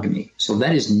non-monogamy. So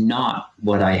that is not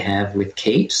what I have with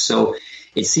Kate. So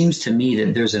it seems to me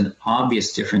that there's an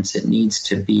obvious difference that needs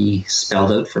to be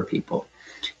spelled out for people.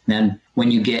 Then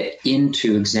when you get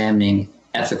into examining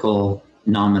ethical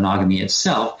non-monogamy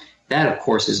itself, that, of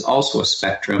course, is also a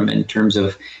spectrum in terms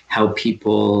of how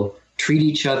people treat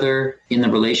each other in the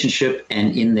relationship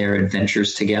and in their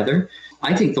adventures together.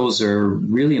 I think those are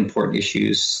really important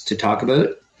issues to talk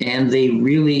about, and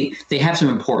they have some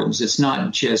importance. It's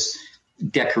not just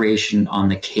decoration on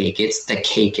the cake. It's the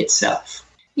cake itself.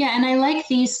 Yeah, and I like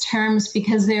these terms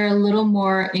because they're a little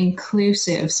more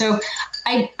inclusive. So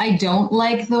I don't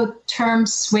like the term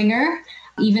swinger,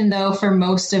 even though for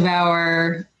most of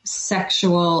our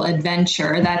sexual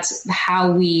adventure. That's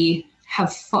how we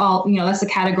have that's the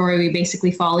category we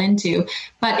basically fall into.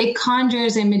 But it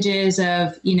conjures images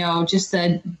of, just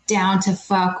the down to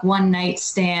fuck one night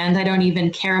stand, I don't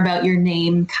even care about your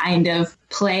name kind of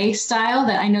play style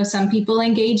that I know some people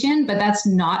engage in, but that's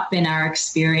not been our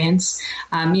experience.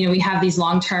 We have these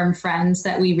long-term friends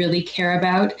that we really care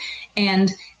about.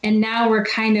 And now we're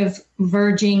kind of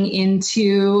verging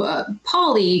into a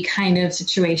poly kind of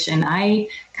situation. I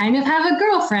kind of have a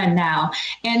girlfriend now.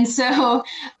 And so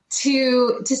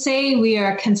to say we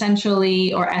are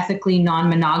consensually or ethically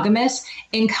non-monogamous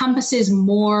encompasses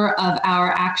more of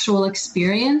our actual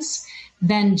experience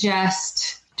than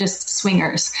just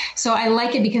swingers. So I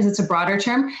like it because it's a broader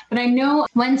term, but I know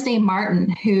Wednesday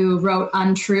Martin, who wrote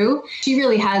Untrue, she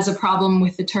really has a problem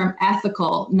with the term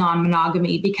ethical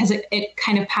non-monogamy because it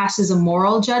kind of passes a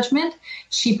moral judgment.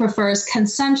 She prefers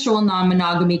consensual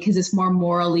non-monogamy because it's more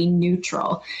morally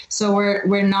neutral. So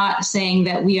we're not saying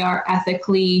that we are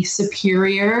ethically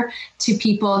superior to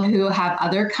people who have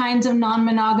other kinds of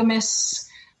non-monogamous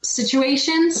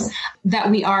situations, that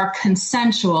we are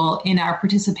consensual in our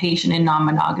participation in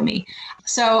non-monogamy.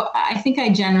 So I think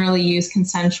I generally use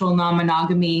consensual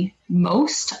non-monogamy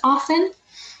most often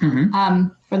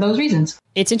for those reasons.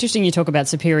 It's interesting you talk about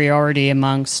superiority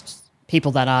amongst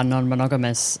people that are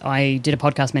non-monogamous. I did a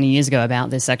podcast many years ago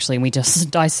about this actually, and we just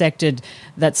dissected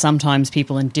that sometimes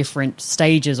people in different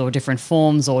stages or different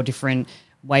forms or different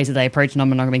ways that they approach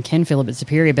non-monogamy can feel a bit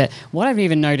superior. But what I've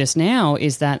even noticed now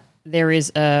is that there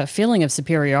is a feeling of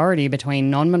superiority between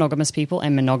non-monogamous people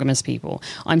and monogamous people.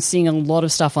 I'm seeing a lot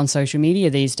of stuff on social media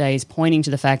these days pointing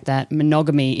to the fact that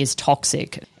monogamy is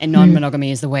toxic and non-monogamy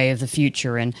is the way of the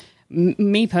future. And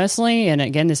me personally, and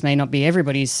again, this may not be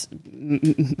everybody's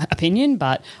opinion,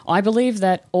 but I believe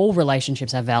that all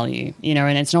relationships have value,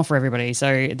 and it's not for everybody.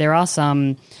 So there are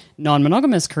some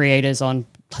non-monogamous creators on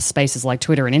spaces like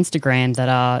Twitter and Instagram that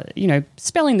are,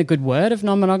 spelling the good word of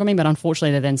non-monogamy, but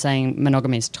unfortunately they're then saying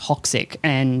monogamy is toxic.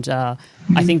 And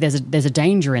I think there's a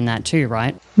danger in that too,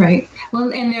 right? Right.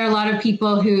 Well, and there are a lot of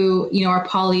people who, are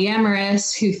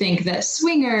polyamorous who think that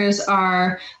swingers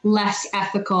are less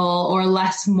ethical or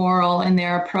less moral in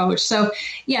their approach. So,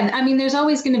 there's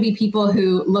always going to be people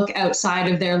who look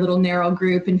outside of their little narrow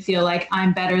group and feel like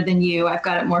I'm better than you. I've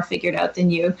got it more figured out than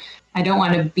you. I don't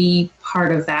want to be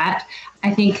part of that.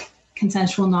 I think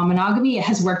consensual non-monogamy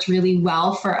has worked really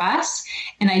well for us.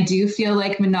 And I do feel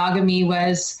like monogamy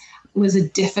was a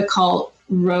difficult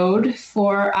road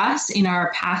for us in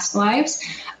our past lives.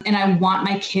 And I want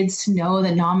my kids to know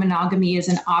that non-monogamy is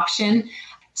an option.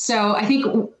 So I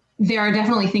think there are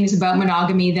definitely things about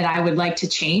monogamy that I would like to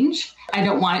change. I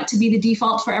don't want it to be the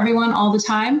default for everyone all the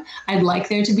time. I'd like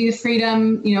there to be the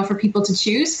freedom, for people to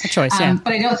choose. A choice, yeah.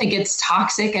 But I don't think it's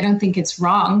toxic. I don't think it's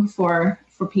wrong for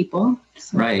people.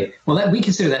 So. Right. Well, we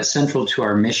consider that central to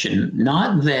our mission.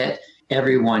 Not that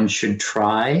everyone should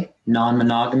try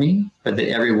non-monogamy, but that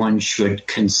everyone should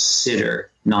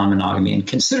consider non-monogamy. And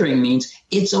considering means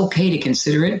it's okay to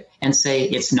consider it and say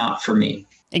it's not for me.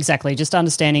 Exactly. Just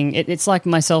understanding it's like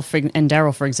myself and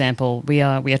Daryl, for example, we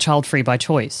are child-free by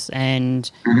choice, and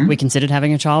we considered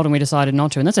having a child and we decided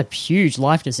not to. And that's a huge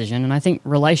life decision. And I think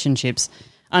relationships,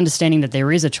 understanding that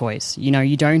there is a choice,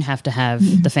 you don't have to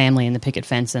have the family and the picket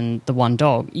fence and the one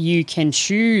dog. You can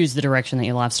choose the direction that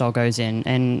your lifestyle goes in.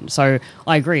 And so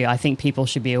I agree. I think people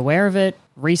should be aware of it,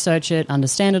 research it,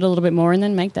 understand it a little bit more, and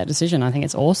then make that decision. I think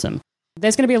it's awesome.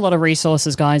 There's going to be a lot of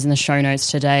resources, guys, in the show notes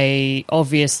today.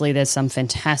 Obviously, there's some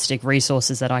fantastic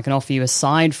resources that I can offer you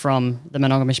aside from the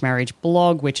Monogamish Marriage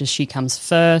blog, which is She Comes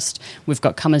First. We've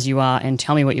got Come As You Are and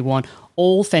Tell Me What You Want.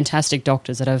 All fantastic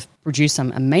doctors that have produced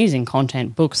some amazing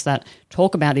content, books that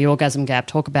talk about the orgasm gap,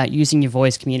 talk about using your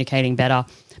voice, communicating better.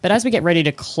 But as we get ready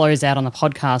to close out on the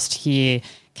podcast here,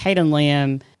 Kate and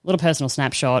Liam, little personal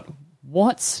snapshot.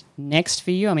 What's next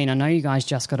for you? I mean, I know you guys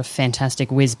just got a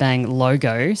fantastic whiz-bang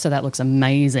logo, so that looks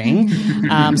amazing.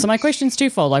 So my question's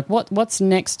twofold. Like, what's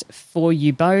next for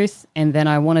you both? And then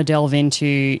I want to delve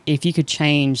into if you could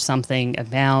change something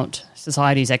about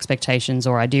society's expectations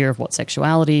or idea of what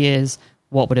sexuality is,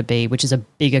 what would it be? Which is a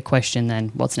bigger question than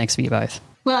what's next for you both.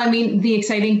 Well, I mean, the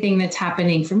exciting thing that's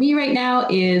happening for me right now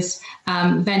is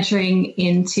venturing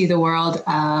into the world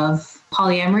of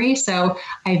polyamory. So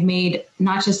I've made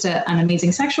not just an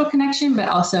amazing sexual connection, but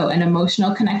also an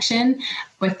emotional connection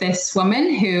with this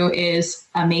woman who is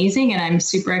amazing. And I'm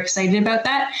super excited about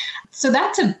that. So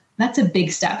that's a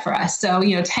big step for us. So,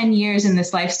 10 years in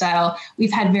this lifestyle,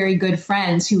 we've had very good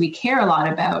friends who we care a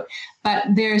lot about, but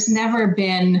there's never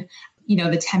been,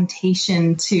 the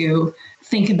temptation to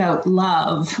think about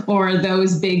love or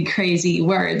those big, crazy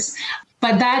words.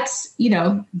 But that's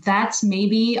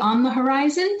maybe on the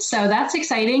horizon. So that's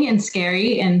exciting and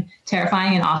scary and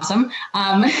terrifying and awesome.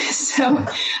 So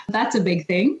that's a big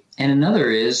thing. And another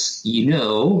is,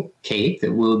 Kate,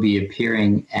 that will be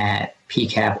appearing at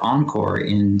PCAP Encore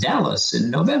in Dallas in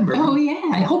November. Oh,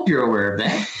 yeah. I hope you're aware of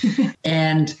that.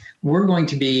 And we're going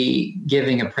to be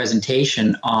giving a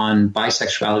presentation on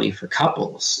bisexuality for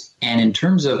couples. And in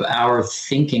terms of our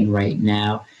thinking right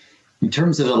now, in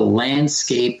terms of the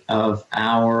landscape of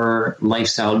our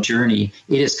lifestyle journey,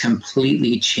 it has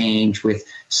completely changed with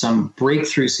some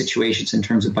breakthrough situations in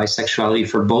terms of bisexuality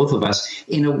for both of us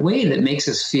in a way that makes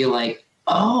us feel like,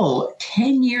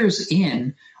 10 years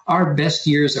in, our best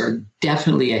years are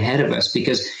definitely ahead of us,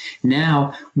 because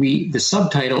now the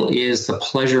subtitle is the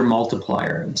pleasure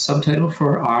multiplier. The subtitle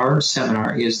for our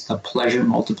seminar is the pleasure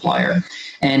multiplier.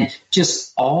 And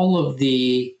just all of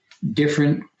the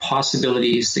different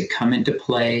possibilities that come into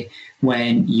play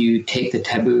when you take the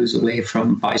taboos away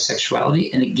from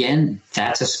bisexuality. And again,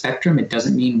 that's a spectrum. It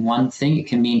doesn't mean one thing. It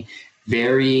can mean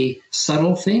very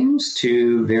subtle things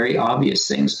to very obvious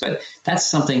things. But that's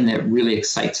something that really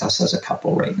excites us as a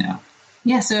couple right now.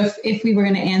 Yeah. So if we were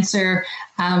going to answer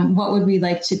what would we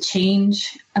like to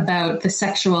change about the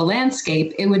sexual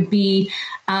landscape, it would be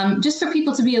just for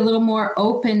people to be a little more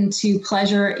open to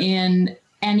pleasure in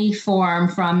any form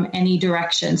from any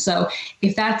direction. So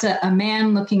if that's a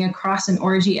man looking across an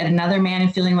orgy at another man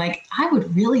and feeling like, I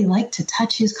would really like to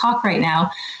touch his cock right now,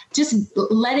 just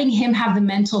letting him have the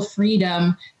mental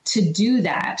freedom to do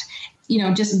that,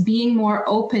 just being more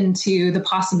open to the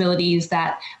possibilities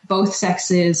that both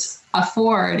sexes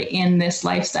afford in this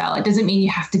lifestyle. It doesn't mean you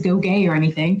have to go gay or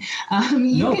anything. But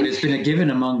it's been a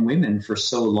given among women for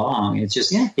so long. It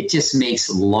just makes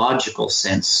logical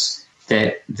sense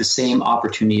that the same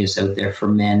opportunity is out there for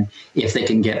men if they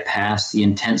can get past the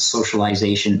intense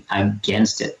socialization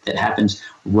against it that happens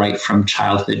right from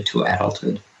childhood to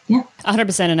adulthood. Yeah,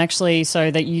 100%. And actually,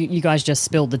 so that you guys just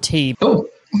spilled the tea. Oh.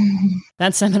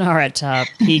 That seminar at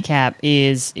PCAP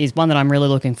is one that I'm really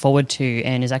looking forward to,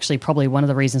 and is actually probably one of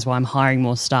the reasons why I'm hiring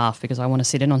more staff, because I want to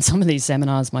sit in on some of these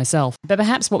seminars myself. But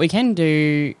perhaps what we can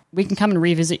do, we can come and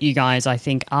revisit you guys, I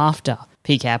think, after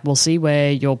PCAP. We'll see where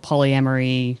your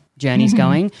polyamory journey's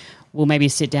going. We'll maybe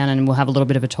sit down and we'll have a little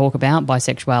bit of a talk about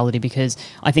bisexuality, because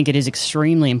I think it is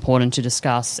extremely important to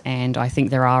discuss, and I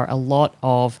think there are a lot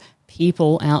of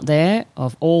people out there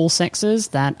of all sexes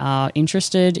that are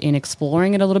interested in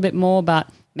exploring it a little bit more, but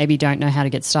maybe don't know how to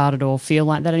get started or feel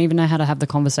like they don't even know how to have the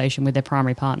conversation with their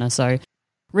primary partner. So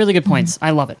really good points.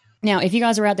 I love it. Now, if you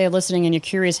guys are out there listening and you're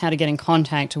curious how to get in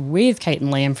contact with Kate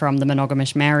and Liam from the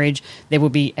Monogamish Marriage, there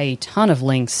will be a ton of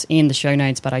links in the show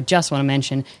notes, but I just want to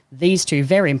mention these two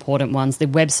very important ones. The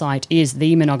website is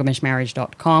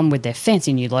themonogamishmarriage.com with their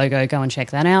fancy new logo. Go and check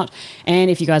that out.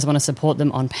 And if you guys want to support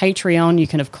them on Patreon, you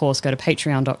can, of course, go to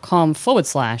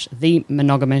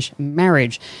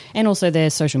patreon.com/themonogamishmarriage. And also their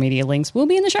social media links will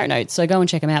be in the show notes, so go and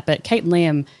check them out. But Kate and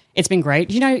Liam, it's been great.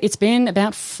 It's been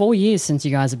about 4 years since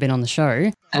you guys have been on the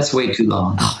show. That's way too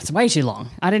long. Oh, it's way too long.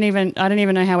 I didn't even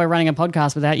know how we're running a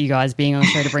podcast without you guys being on the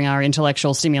show to bring our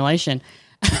intellectual stimulation.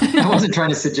 I wasn't trying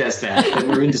to suggest that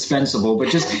we're indispensable, but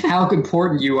just how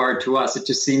important you are to us. It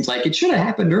just seems like it should have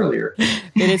happened earlier.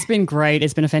 It's been great.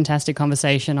 It's been a fantastic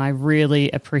conversation. I really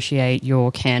appreciate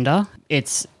your candor.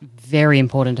 It's very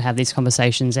important to have these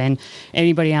conversations, and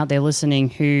anybody out there listening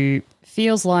who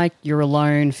feels like you're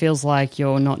alone, feels like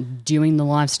you're not doing the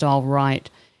lifestyle right,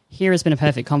 here has been a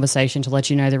perfect conversation to let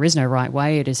you know there is no right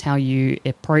way. It is how you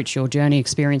approach your journey,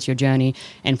 experience your journey,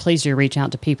 and please do reach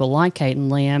out to people like Kate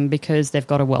and Liam, because they've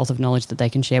got a wealth of knowledge that they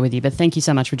can share with you. But thank you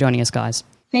so much for joining us, guys.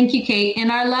 Thank you, Kate.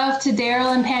 And our love to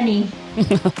Daryl and Penny.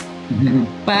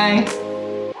 Bye.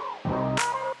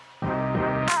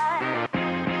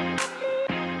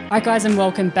 All right, guys, and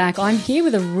welcome back. I'm here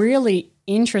with a really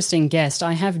interesting guest.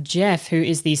 I have Jeff, who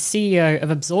is the CEO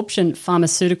of Absorption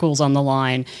Pharmaceuticals, on the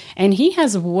line, and he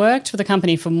has worked for the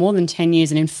company for more than 10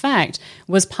 years and, in fact,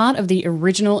 was part of the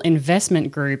original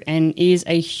investment group and is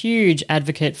a huge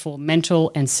advocate for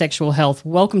mental and sexual health.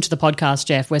 Welcome to the podcast,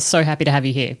 Jeff. We're so happy to have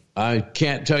you here. I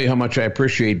can't tell you how much I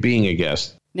appreciate being a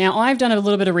guest. Now, I've done a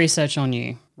little bit of research on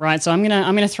you, right? So I'm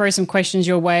gonna throw some questions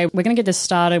your way. We're going to get this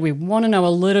started. We want to know a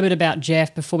little bit about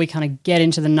Jeff before we kind of get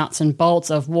into the nuts and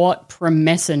bolts of what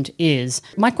Promescent is.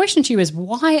 My question to you is,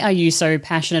 why are you so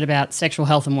passionate about sexual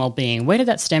health and well-being? Where did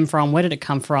that stem from? Where did it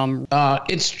come from?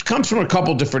 It comes from a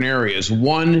couple different areas.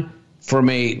 One, from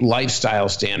a lifestyle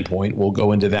standpoint, we'll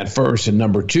go into that first. And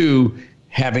number two,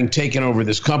 having taken over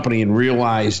this company and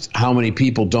realized how many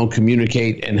people don't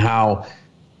communicate and how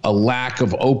a lack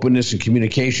of openness and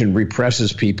communication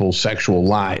represses people's sexual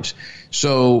lives.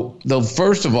 So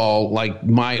first of all, like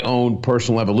my own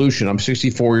personal evolution, I'm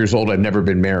 64 years old. I've never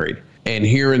been married. And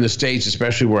here in the States,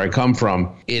 especially where I come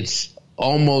from, it's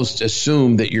almost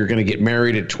assumed that you're going to get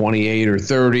married at 28 or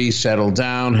 30, settle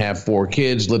down, have 4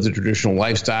 kids, live the traditional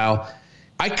lifestyle.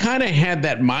 I kind of had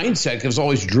that mindset because it was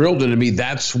always drilled into me.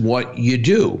 That's what you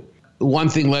do. One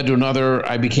thing led to another.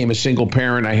 I became a single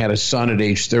parent. I had a son at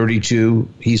age 32.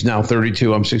 He's now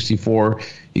 32. I'm 64.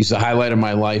 He's the highlight of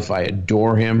my life. I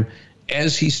adore him.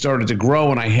 As he started to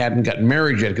grow and I hadn't gotten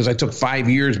married yet, because I took 5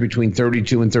 years between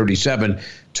 32 and 37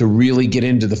 to really get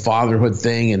into the fatherhood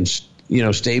thing and,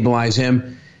 stabilize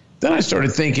him. Then I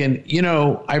started thinking,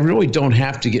 I really don't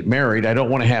have to get married. I don't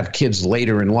want to have kids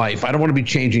later in life. I don't want to be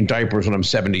changing diapers when I'm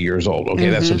 70 years old. Okay,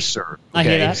 That's absurd. Okay? I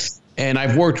hear that. And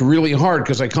I've worked really hard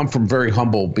because I come from very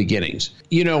humble beginnings.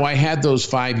 I had those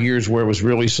 5 years where it was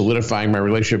really solidifying my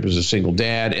relationship as a single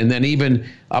dad. And then even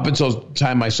up until the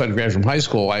time my son graduated from high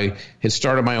school, I had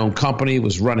started my own company,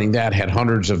 was running that, had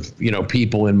hundreds of,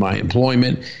 people in my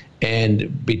employment.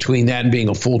 And between that and being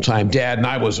a full-time dad, and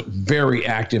I was very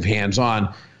active,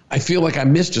 hands-on, I feel like I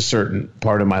missed a certain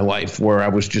part of my life where I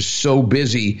was just so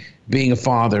busy being a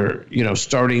father,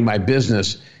 starting my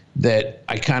business, that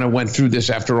I kind of went through this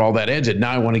after all that ended.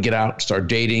 Now I want to get out, start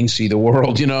dating, see the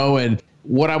world, and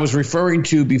what I was referring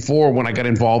to before when I got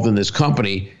involved in this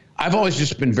company, I've always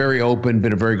just been very open,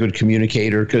 been a very good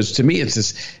communicator, because to me,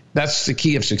 that's the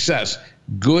key of success.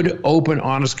 Good, open,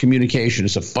 honest communication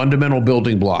is a fundamental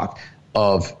building block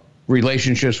of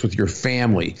relationships with your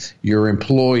family, your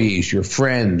employees, your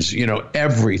friends,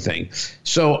 everything.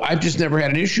 So I've just never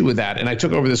had an issue with that. And I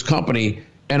took over this company,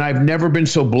 and I've never been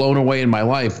so blown away in my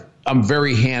life. I'm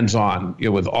very hands-on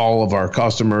with all of our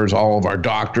customers, all of our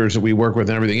doctors that we work with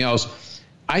and everything else.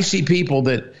 I see people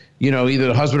that, either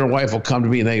the husband or wife will come to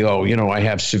me and they go, I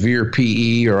have severe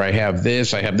PE, or I have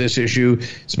this issue.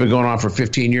 It's been going on for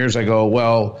 15 years. I go,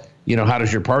 well, how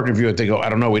does your partner view it? They go, I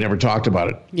don't know. We never talked about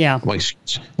it. Yeah. I'm like,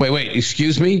 wait,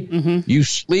 excuse me? Mm-hmm. You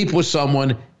sleep with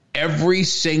someone every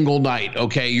single night,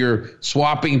 okay? You're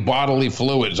swapping bodily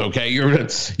fluids, okay?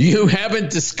 You haven't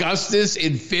discussed this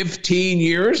in 15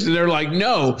 years? And they're like,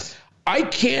 no, I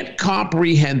can't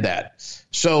comprehend that.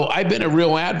 So I've been a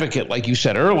real advocate, like you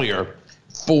said earlier,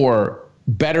 for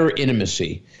better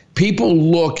intimacy. People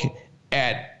look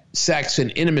at sex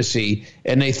and intimacy,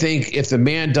 and they think if the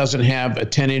man doesn't have a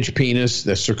 10-inch penis,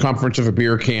 the circumference of a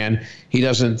beer can, he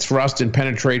doesn't thrust and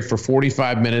penetrate for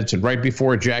 45 minutes, and right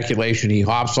before ejaculation, he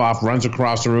hops off, runs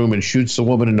across the room, and shoots the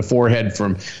woman in the forehead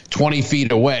from 20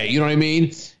 feet away. You know what I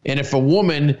mean? And if a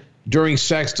woman during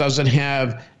sex doesn't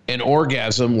have an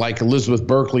orgasm like Elizabeth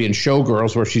Berkley in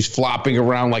Showgirls, where she's flopping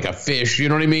around like a fish, you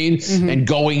know what I mean? Mm-hmm. And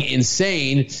going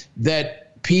insane,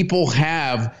 that people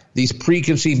have these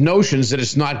preconceived notions that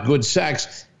it's not good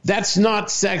sex. That's not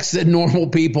sex that normal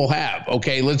people have,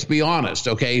 okay? Let's be honest,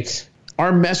 okay?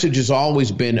 Our message has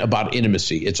always been about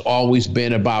intimacy. It's always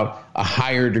been about a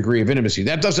higher degree of intimacy.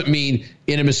 That doesn't mean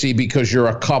intimacy because you're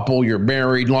a couple, you're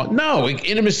married. No,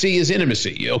 intimacy is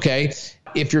intimacy, okay?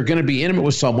 If you're going to be intimate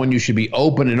with someone, you should be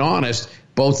open and honest,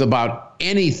 both about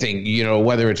anything,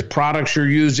 whether it's products you're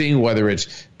using, whether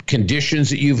it's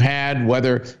conditions that you've had,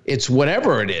 whether it's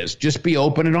whatever it is. Just be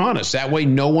open and honest. That way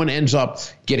no one ends up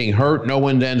getting hurt. No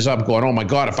one ends up going, oh my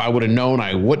God, if I would have known,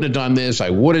 I wouldn't have done this, I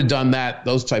would have done that,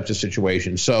 those types of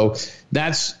situations. So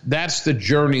that's the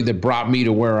journey that brought me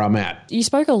to where I'm at. You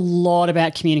spoke a lot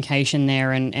about communication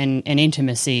there and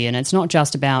intimacy, and it's not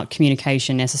just about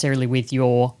communication necessarily with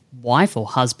your wife or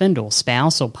husband or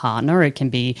spouse or partner. It can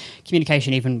be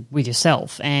communication even with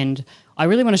yourself. And I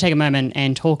really want to take a moment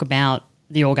and talk about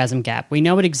the orgasm gap. We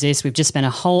know it exists. We've just spent a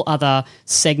whole other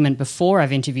segment before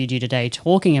I've interviewed you today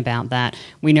talking about that.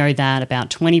 We know that about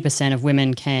 20% of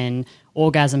women can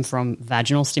orgasm from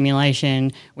vaginal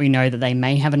stimulation. We know that they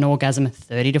may have an orgasm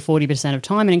 30 to 40% of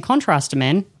time. And in contrast to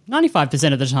men,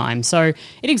 95% of the time. So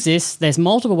it exists. There's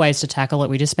multiple ways to tackle it.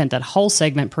 We just spent that whole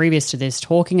segment previous to this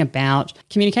talking about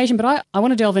communication. But I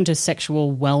want to delve into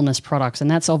sexual wellness products. And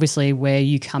that's obviously where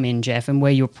you come in, Jeff, and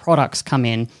where your products come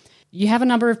in. You have a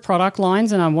number of product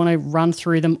lines, and I want to run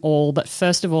through them all. But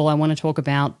first of all, I want to talk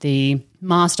about the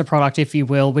master product, if you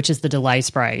will, which is the delay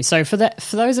spray. So for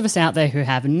those of us out there who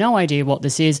have no idea what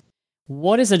this is,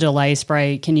 what is a delay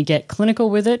spray? Can you get clinical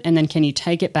with it? And then can you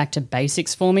take it back to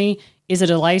basics for me? Is a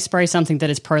delay spray something that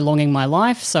is prolonging my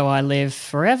life so I live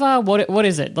forever? What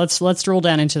is it? Let's drill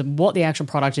down into what the actual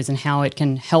product is and how it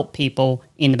can help people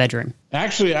in the bedroom.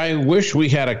 Actually, I wish we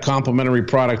had a complementary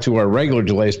product to our regular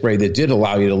delay spray that did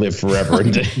allow you to live forever.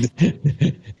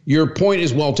 Your point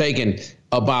is well taken.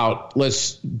 about,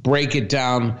 let's break it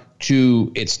down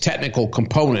to its technical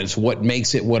components, what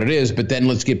makes it what it is, but then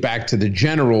let's get back to the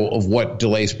general of what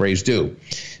delay sprays do.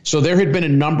 So there had been a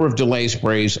number of delay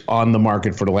sprays on the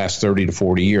market for the last 30 to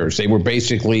 40 years. They were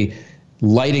basically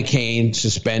lidocaine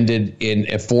suspended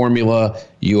in a formula.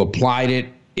 You applied it.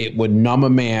 It would numb a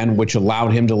man, which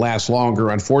allowed him to last longer.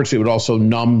 Unfortunately, it would also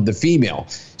numb the female.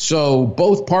 So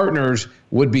both partners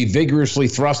would be vigorously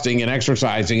thrusting and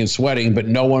exercising and sweating, but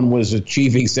no one was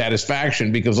achieving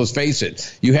satisfaction because, let's face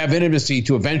it, you have intimacy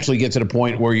to eventually get to the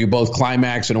point where you both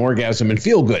climax and orgasm and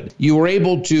feel good. You were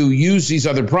able to use these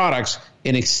other products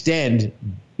and extend,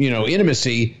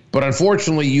 intimacy, but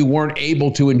unfortunately you weren't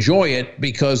able to enjoy it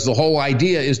because the whole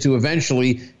idea is to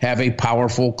eventually have a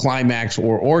powerful climax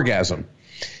or orgasm.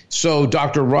 So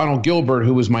Dr. Ronald Gilbert,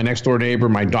 who was my next door neighbor,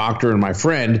 my doctor, and my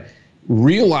friend,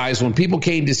 realized when people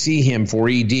came to see him for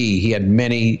ED, he had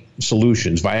many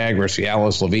solutions: Viagra,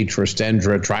 Cialis, Levitra,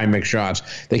 Stendra, Trimix shots.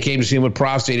 They came to see him with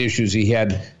prostate issues. He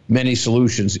had many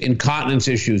solutions. Incontinence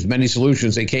issues, many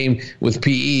solutions. They came with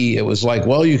PE. It was like,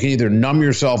 well, you can either numb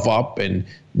yourself up and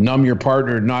numb your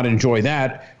partner and not enjoy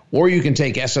that, or you can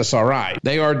take SSRI.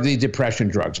 They are the depression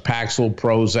drugs: Paxil,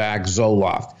 Prozac,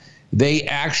 Zoloft. They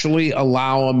actually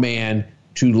allow a man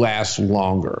to last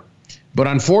longer. But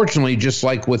unfortunately, just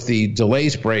like with the delay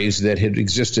sprays that had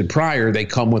existed prior, they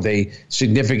come with a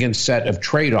significant set of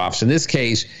trade-offs. In this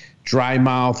case, dry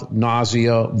mouth,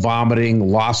 nausea, vomiting,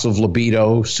 loss of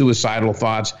libido, suicidal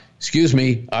thoughts. Excuse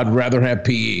me, I'd rather have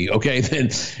PE, okay?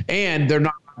 And they're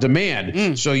not on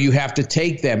demand. So you have to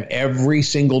take them every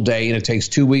single day, and it takes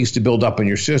 2 weeks to build up in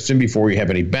your system before you have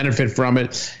any benefit from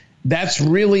it. That's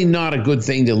really not a good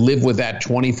thing to live with that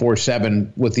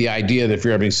 24/7 with the idea that if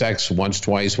you're having sex once,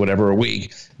 twice, whatever a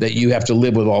week, that you have to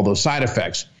live with all those side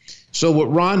effects. So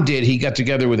what Ron did, he got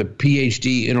together with a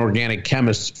PhD in organic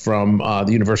chemist from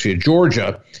the University of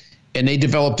Georgia, and they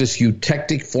developed this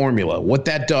eutectic formula. What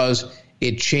that does,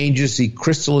 it changes the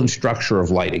crystalline structure of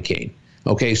lidocaine.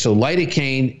 Okay, so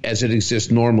lidocaine, as it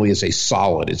exists normally, is a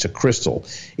solid. It's a crystal.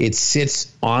 It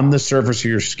sits on the surface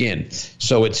of your skin.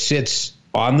 So it sits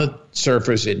on the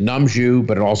surface, it numbs you,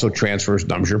 but it also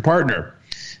numbs your partner.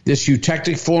 This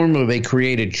eutectic formula they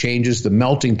created changes the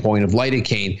melting point of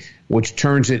lidocaine, which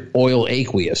turns it oil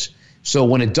aqueous. So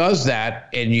when it does that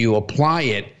and you apply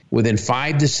it, within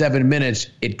 5 to 7 minutes,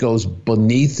 it goes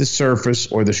beneath the surface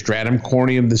or the stratum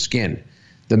corneum of the skin.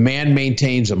 The man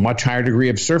maintains a much higher degree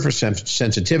of surface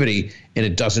sensitivity, and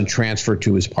it doesn't transfer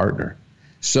to his partner.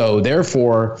 So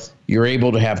therefore, you're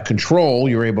able to have control,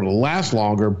 you're able to last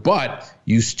longer, but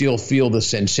you still feel the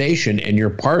sensation and your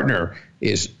partner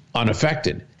is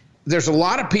unaffected. There's a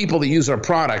lot of people that use our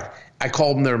product. I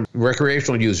call them their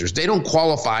recreational users. They don't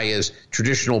qualify as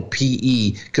traditional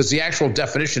PE because the actual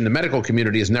definition in the medical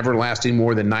community is never lasting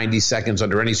more than 90 seconds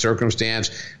under any circumstance,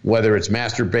 whether it's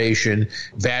masturbation,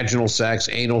 vaginal sex,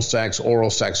 anal sex, oral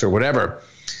sex, or whatever.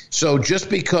 So just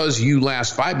because you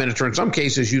last 5 minutes, or in some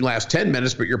cases you last 10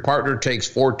 minutes, but your partner takes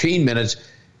 14 minutes,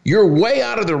 you're way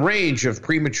out of the range of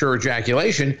premature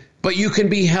ejaculation, but you can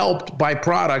be helped by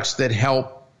products that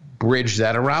help bridge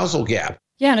that arousal gap.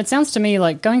 Yeah, and it sounds to me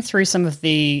like going through some of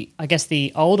the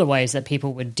older ways that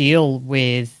people would deal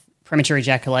with premature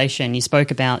ejaculation. You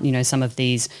spoke about, some of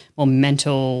these more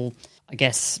mental,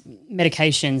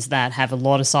 medications that have a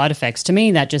lot of side effects. To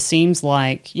me, that just seems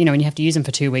like, and you have to use them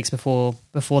for 2 weeks before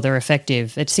they're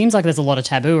effective. It seems like there's a lot of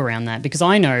taboo around that, because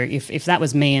I know if that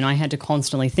was me and I had to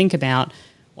constantly think about,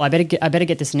 well, I better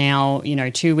get this now,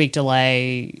 2 week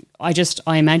delay. I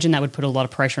imagine that would put a lot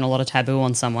of pressure and a lot of taboo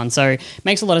on someone. So it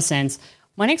makes a lot of sense.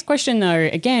 My next question, though,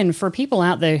 again, for people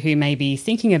out there who may be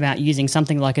thinking about using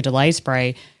something like a delay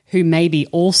spray, who may be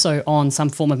also on some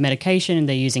form of medication, and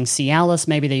they're using Cialis,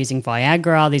 maybe they're using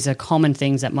Viagra. These are common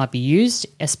things that might be used,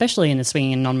 especially in the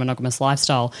swinging and non-monogamous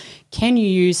lifestyle. Can you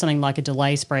use something like a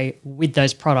delay spray with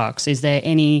those products? Is there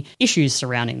any issues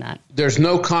surrounding that? There's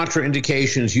no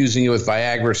contraindications using it with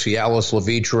Viagra, Cialis,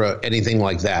 Levitra, anything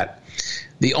like that.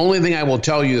 The only thing I will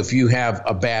tell you, if you have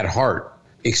a bad heart,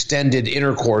 extended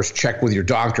intercourse, check with your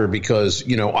doctor, because,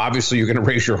 obviously you're going to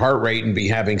raise your heart rate and be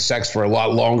having sex for a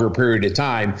lot longer period of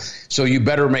time. So you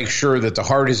better make sure that the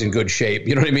heart is in good shape.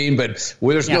 You know what I mean? But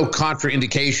there's no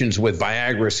contraindications with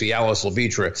Viagra, Cialis,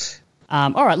 Levitra.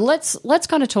 All right, let's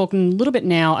kind of talk a little bit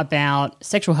now about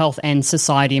sexual health and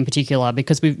society in particular,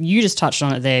 because you just touched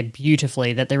on it there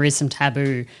beautifully, that there is some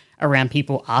taboo around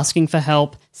people asking for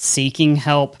help, seeking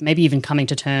help, maybe even coming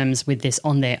to terms with this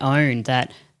on their own,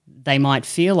 that they might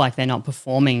feel like they're not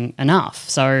performing enough.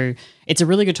 So it's a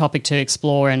really good topic to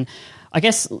explore. And I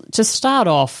guess to start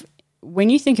off,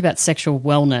 when you think about sexual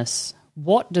wellness,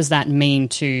 what does that mean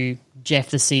to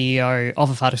Jeff, the CEO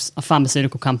of a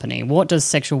pharmaceutical company? What does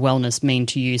sexual wellness mean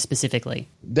to you specifically?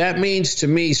 That means to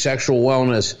me, sexual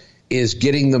wellness is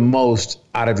getting the most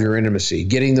out of your intimacy,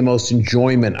 getting the most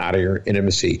enjoyment out of your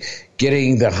intimacy,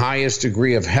 getting the highest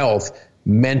degree of health,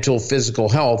 mental, physical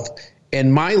health.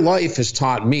 And my life has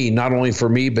taught me, not only for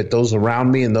me, but those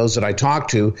around me and those that I talk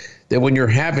to, that when you're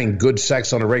having good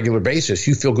sex on a regular basis,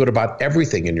 you feel good about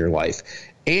everything in your life.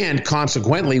 And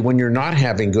consequently, when you're not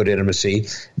having good intimacy,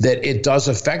 that it does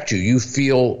affect you. You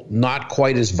feel not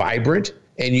quite as vibrant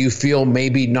and you feel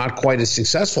maybe not quite as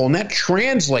successful. And that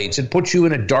translates. It puts you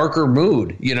in a darker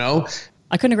mood, you know?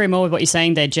 I couldn't agree more with what you're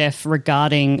saying there, Jeff,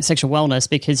 regarding sexual wellness,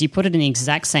 because you put it in the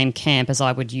exact same camp as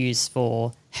I would use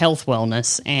for health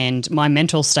wellness. And my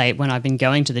mental state when I've been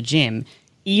going to the gym,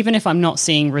 even if I'm not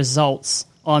seeing results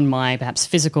on my perhaps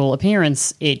physical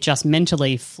appearance, it just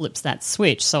mentally flips that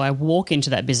switch. So I walk into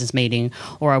that business meeting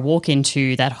or I walk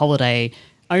into that holiday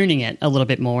owning it a little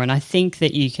bit more. And I think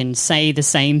that you can say the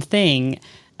same thing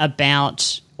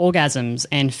about orgasms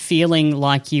and feeling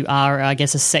like you are, I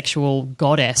guess, a sexual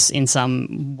goddess in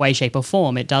some way, shape or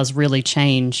form. It does really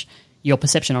change your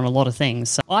perception on a lot of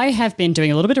things. So I have been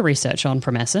doing a little bit of research on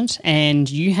Promescent, and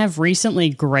you have recently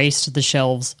graced the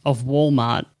shelves of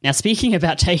Walmart. Now, speaking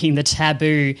about taking the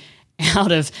taboo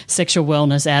out of sexual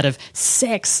wellness, out of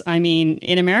sex, I mean,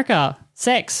 in America,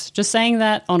 sex, just saying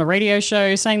that on a radio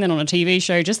show, saying that on a TV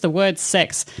show, just the word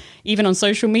sex, even on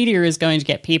social media is going to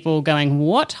get people going,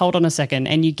 what? Hold on a second.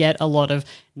 And you get a lot of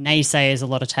naysayers, a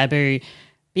lot of taboo.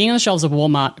 Being on the shelves of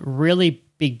Walmart, really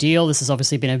big deal. This has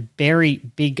obviously been a very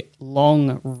big,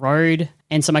 long road.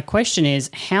 And so my question is,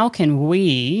 how can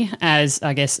we, as,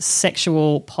 I guess,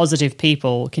 sexual positive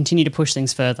people, continue to push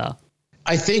things further?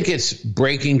 I think it's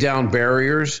breaking down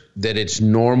barriers, that it's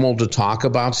normal to talk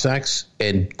about sex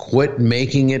and quit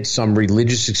making it some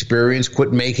religious experience,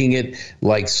 quit making it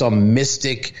like some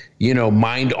mystic,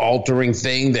 mind-altering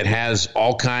thing that has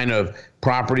all kind of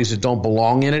properties that don't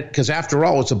belong in it. Because after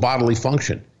all, it's a bodily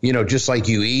function. Just like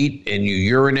you eat and you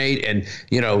urinate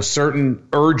and, certain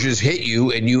urges hit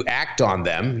you and you act on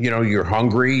them. You're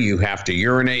hungry, you have to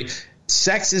urinate.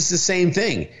 Sex is the same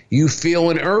thing. You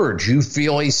feel an urge. You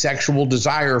feel a sexual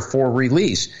desire for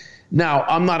release. Now,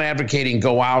 I'm not advocating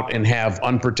go out and have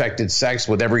unprotected sex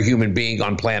with every human being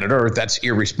on planet Earth. That's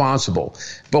irresponsible.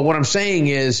 But what I'm saying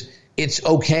is it's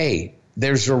okay.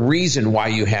 There's a reason why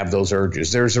you have those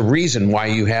urges. There's a reason why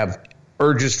you have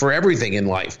urges for everything in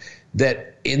life,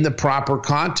 that in the proper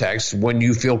context, when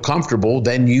you feel comfortable,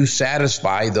 then you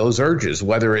satisfy those urges,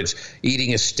 whether it's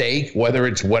eating a steak, whether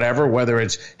it's whatever, whether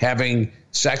it's having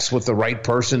sex with the right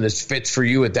person that fits for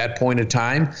you at that point in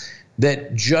time,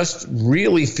 that just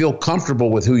really feel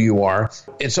comfortable with who you are.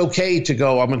 It's okay to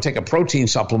go, I'm going to take a protein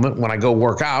supplement when I go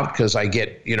work out because I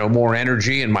get, more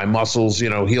energy and my muscles,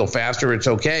 heal faster. It's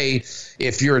okay.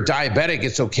 If you're a diabetic,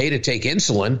 it's okay to take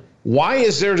insulin. Why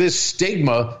is there this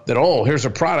stigma that, here's a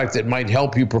product that might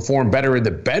help you perform better in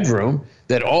the bedroom,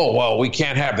 that, we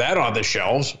can't have that on the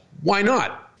shelves? Why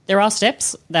not? There are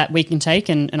steps that we can take,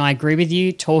 and I agree with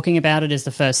you. Talking about it is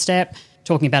the first step.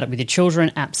 Talking about it with your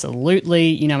children,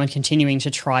 absolutely, and continuing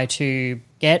to try to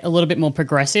get a little bit more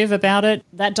progressive about it.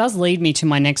 That does lead me to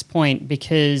my next point,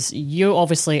 because you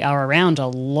obviously are around a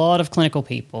lot of clinical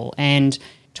people, and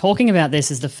talking about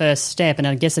this is the first step, and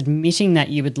I guess admitting that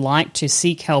you would like to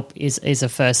seek help is a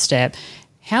first step.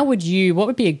 What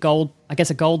would be a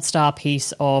gold star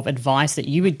piece of advice that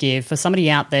you would give for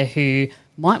somebody out there who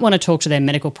might want to talk to their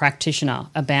medical practitioner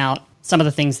about some of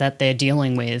the things that they're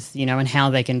dealing with, and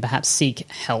how they can perhaps seek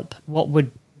help? What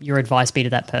would your advice be to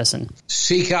that person?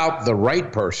 Seek out the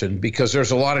right person, because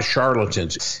there's a lot of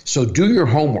charlatans. So do your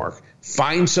homework.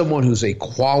 Find someone who's a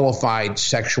qualified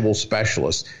sexual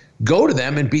specialist. Go to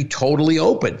them and be totally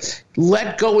open.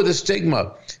 Let go of the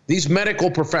stigma. These medical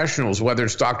professionals, whether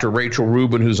it's Dr. Rachel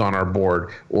Rubin, who's on our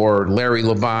board, or Larry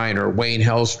Levine, or Wayne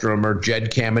Hellstrom, or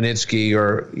Jed Kamenetsky,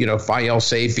 or, Fael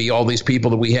Saifi, all these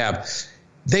people that we have,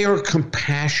 they are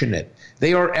compassionate.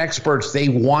 They are experts. They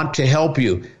want to help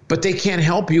you, but they can't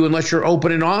help you unless you're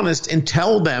open and honest and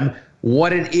tell them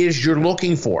what it is you're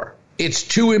looking for. It's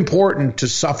too important to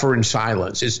suffer in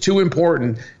silence. It's too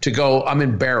important to go, I'm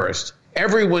embarrassed.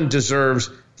 Everyone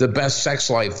deserves the best sex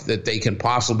life that they can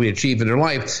possibly achieve in their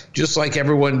life, just like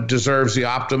everyone deserves the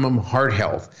optimum heart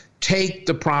health. Take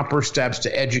the proper steps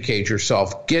to educate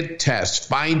yourself, get tests,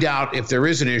 find out if there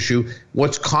is an issue,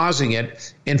 what's causing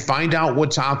it, and find out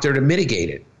what's out there to mitigate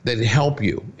it, that help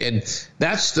you. And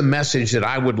that's the message that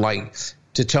I would like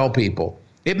to tell people.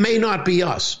 It may not be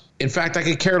us. In fact, I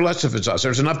could care less if it's us.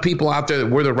 There's enough people out there that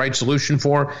we're the right solution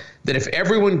for, that if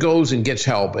everyone goes and gets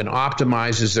help and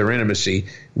optimizes their intimacy,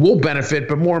 we'll benefit,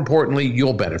 but more importantly,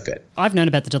 you'll benefit. I've known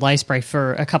about the delay spray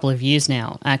for a couple of years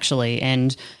now, actually,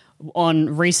 and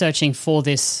on researching for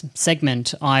this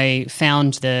segment, I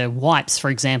found the wipes, for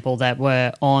example, that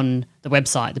were on the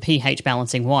website, the pH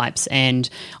balancing wipes, and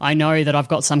I know that I've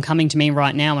got some coming to me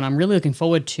right now, and I'm really looking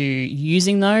forward to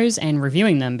using those and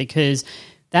reviewing them, because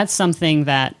that's something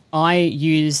that I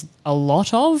use a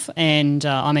lot of, and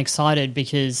I'm excited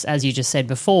because, as you just said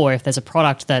before, if there's a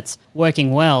product that's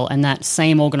working well and that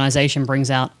same organization brings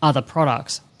out other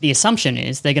products, the assumption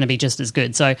is they're going to be just as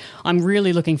good. So I'm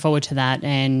really looking forward to that,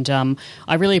 and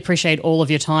I really appreciate all of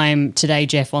your time today,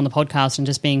 Jeff, on the podcast, and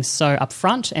just being so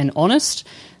upfront and honest,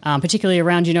 particularly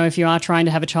around, if you are trying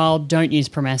to have a child, don't use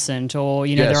Promescent, or,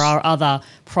 Yes. there are other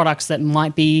products that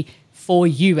might be for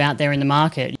you out there in the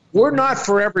market. We're not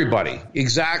for everybody.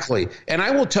 Exactly. And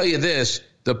I will tell you this,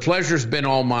 the pleasure's been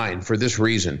all mine for this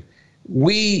reason.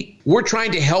 We're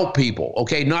trying to help people,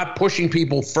 okay? Not pushing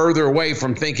people further away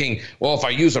from thinking, well, if I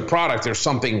use a product, there's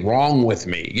something wrong with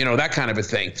me, that kind of a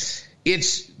thing.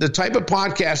 It's the type of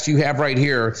podcast you have right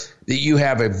here, that you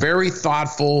have a very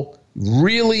thoughtful,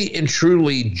 really and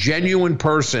truly genuine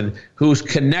person who's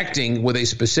connecting with a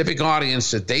specific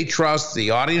audience that they trust,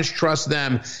 the audience trusts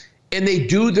them, and they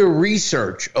do their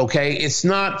research, okay? It's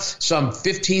not some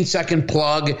 15-second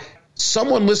plug.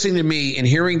 Someone listening to me and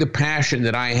hearing the passion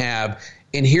that I have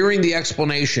and hearing the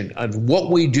explanation of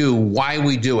what we do, why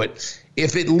we do it,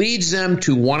 if it leads them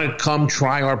to want to come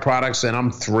try our products, then I'm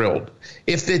thrilled.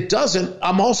 If it doesn't,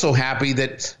 I'm also happy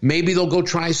that maybe they'll go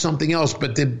try something else.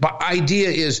 But the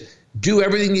idea is, do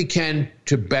everything you can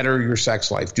to better your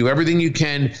sex life. Do everything you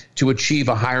can to achieve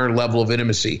a higher level of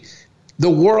intimacy. The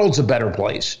world's a better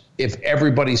place if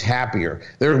everybody's happier.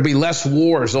 There'll be less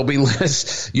wars. There'll be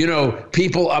less,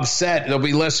 people upset. There'll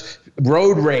be less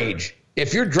road rage.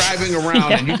 If you're driving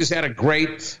around and you just had a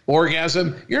great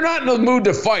orgasm, you're not in the mood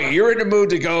to fight. You're in the mood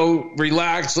to go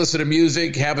relax, listen to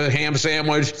music, have a ham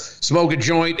sandwich, smoke a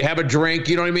joint, have a drink,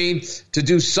 you know what I mean? To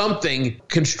do something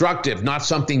constructive, not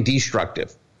something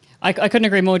destructive. I couldn't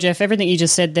agree more, Jeff. Everything you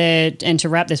just said there, and to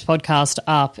wrap this podcast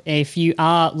up, if you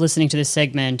are listening to this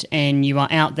segment and you are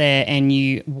out there and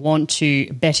you want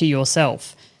to better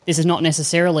yourself, this is not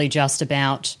necessarily just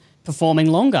about performing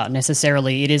longer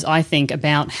necessarily. It is, I think,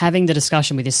 about having the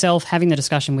discussion with yourself, having the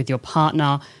discussion with your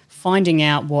partner, finding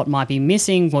out what might be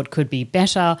missing, what could be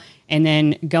better, and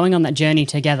then going on that journey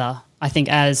together. I think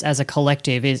as a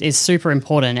collective is super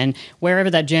important. And wherever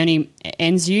that journey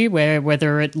ends you,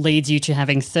 whether it leads you to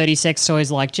having 30 sex toys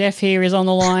like Jeff here is on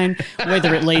the line,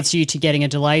 whether it leads you to getting a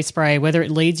delay spray, whether it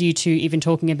leads you to even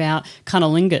talking about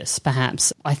cunnilingus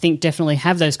perhaps, I think definitely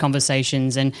have those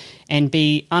conversations and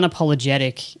be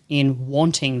unapologetic in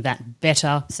wanting that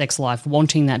better sex life,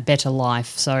 wanting that better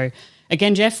life. So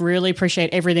again, Jeff, really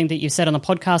appreciate everything that you said on the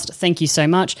podcast. Thank you so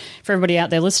much. For everybody out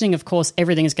there listening, of course,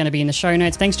 everything is going to be in the show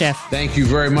notes. Thanks, Jeff. Thank you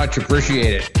very much.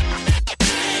 Appreciate it.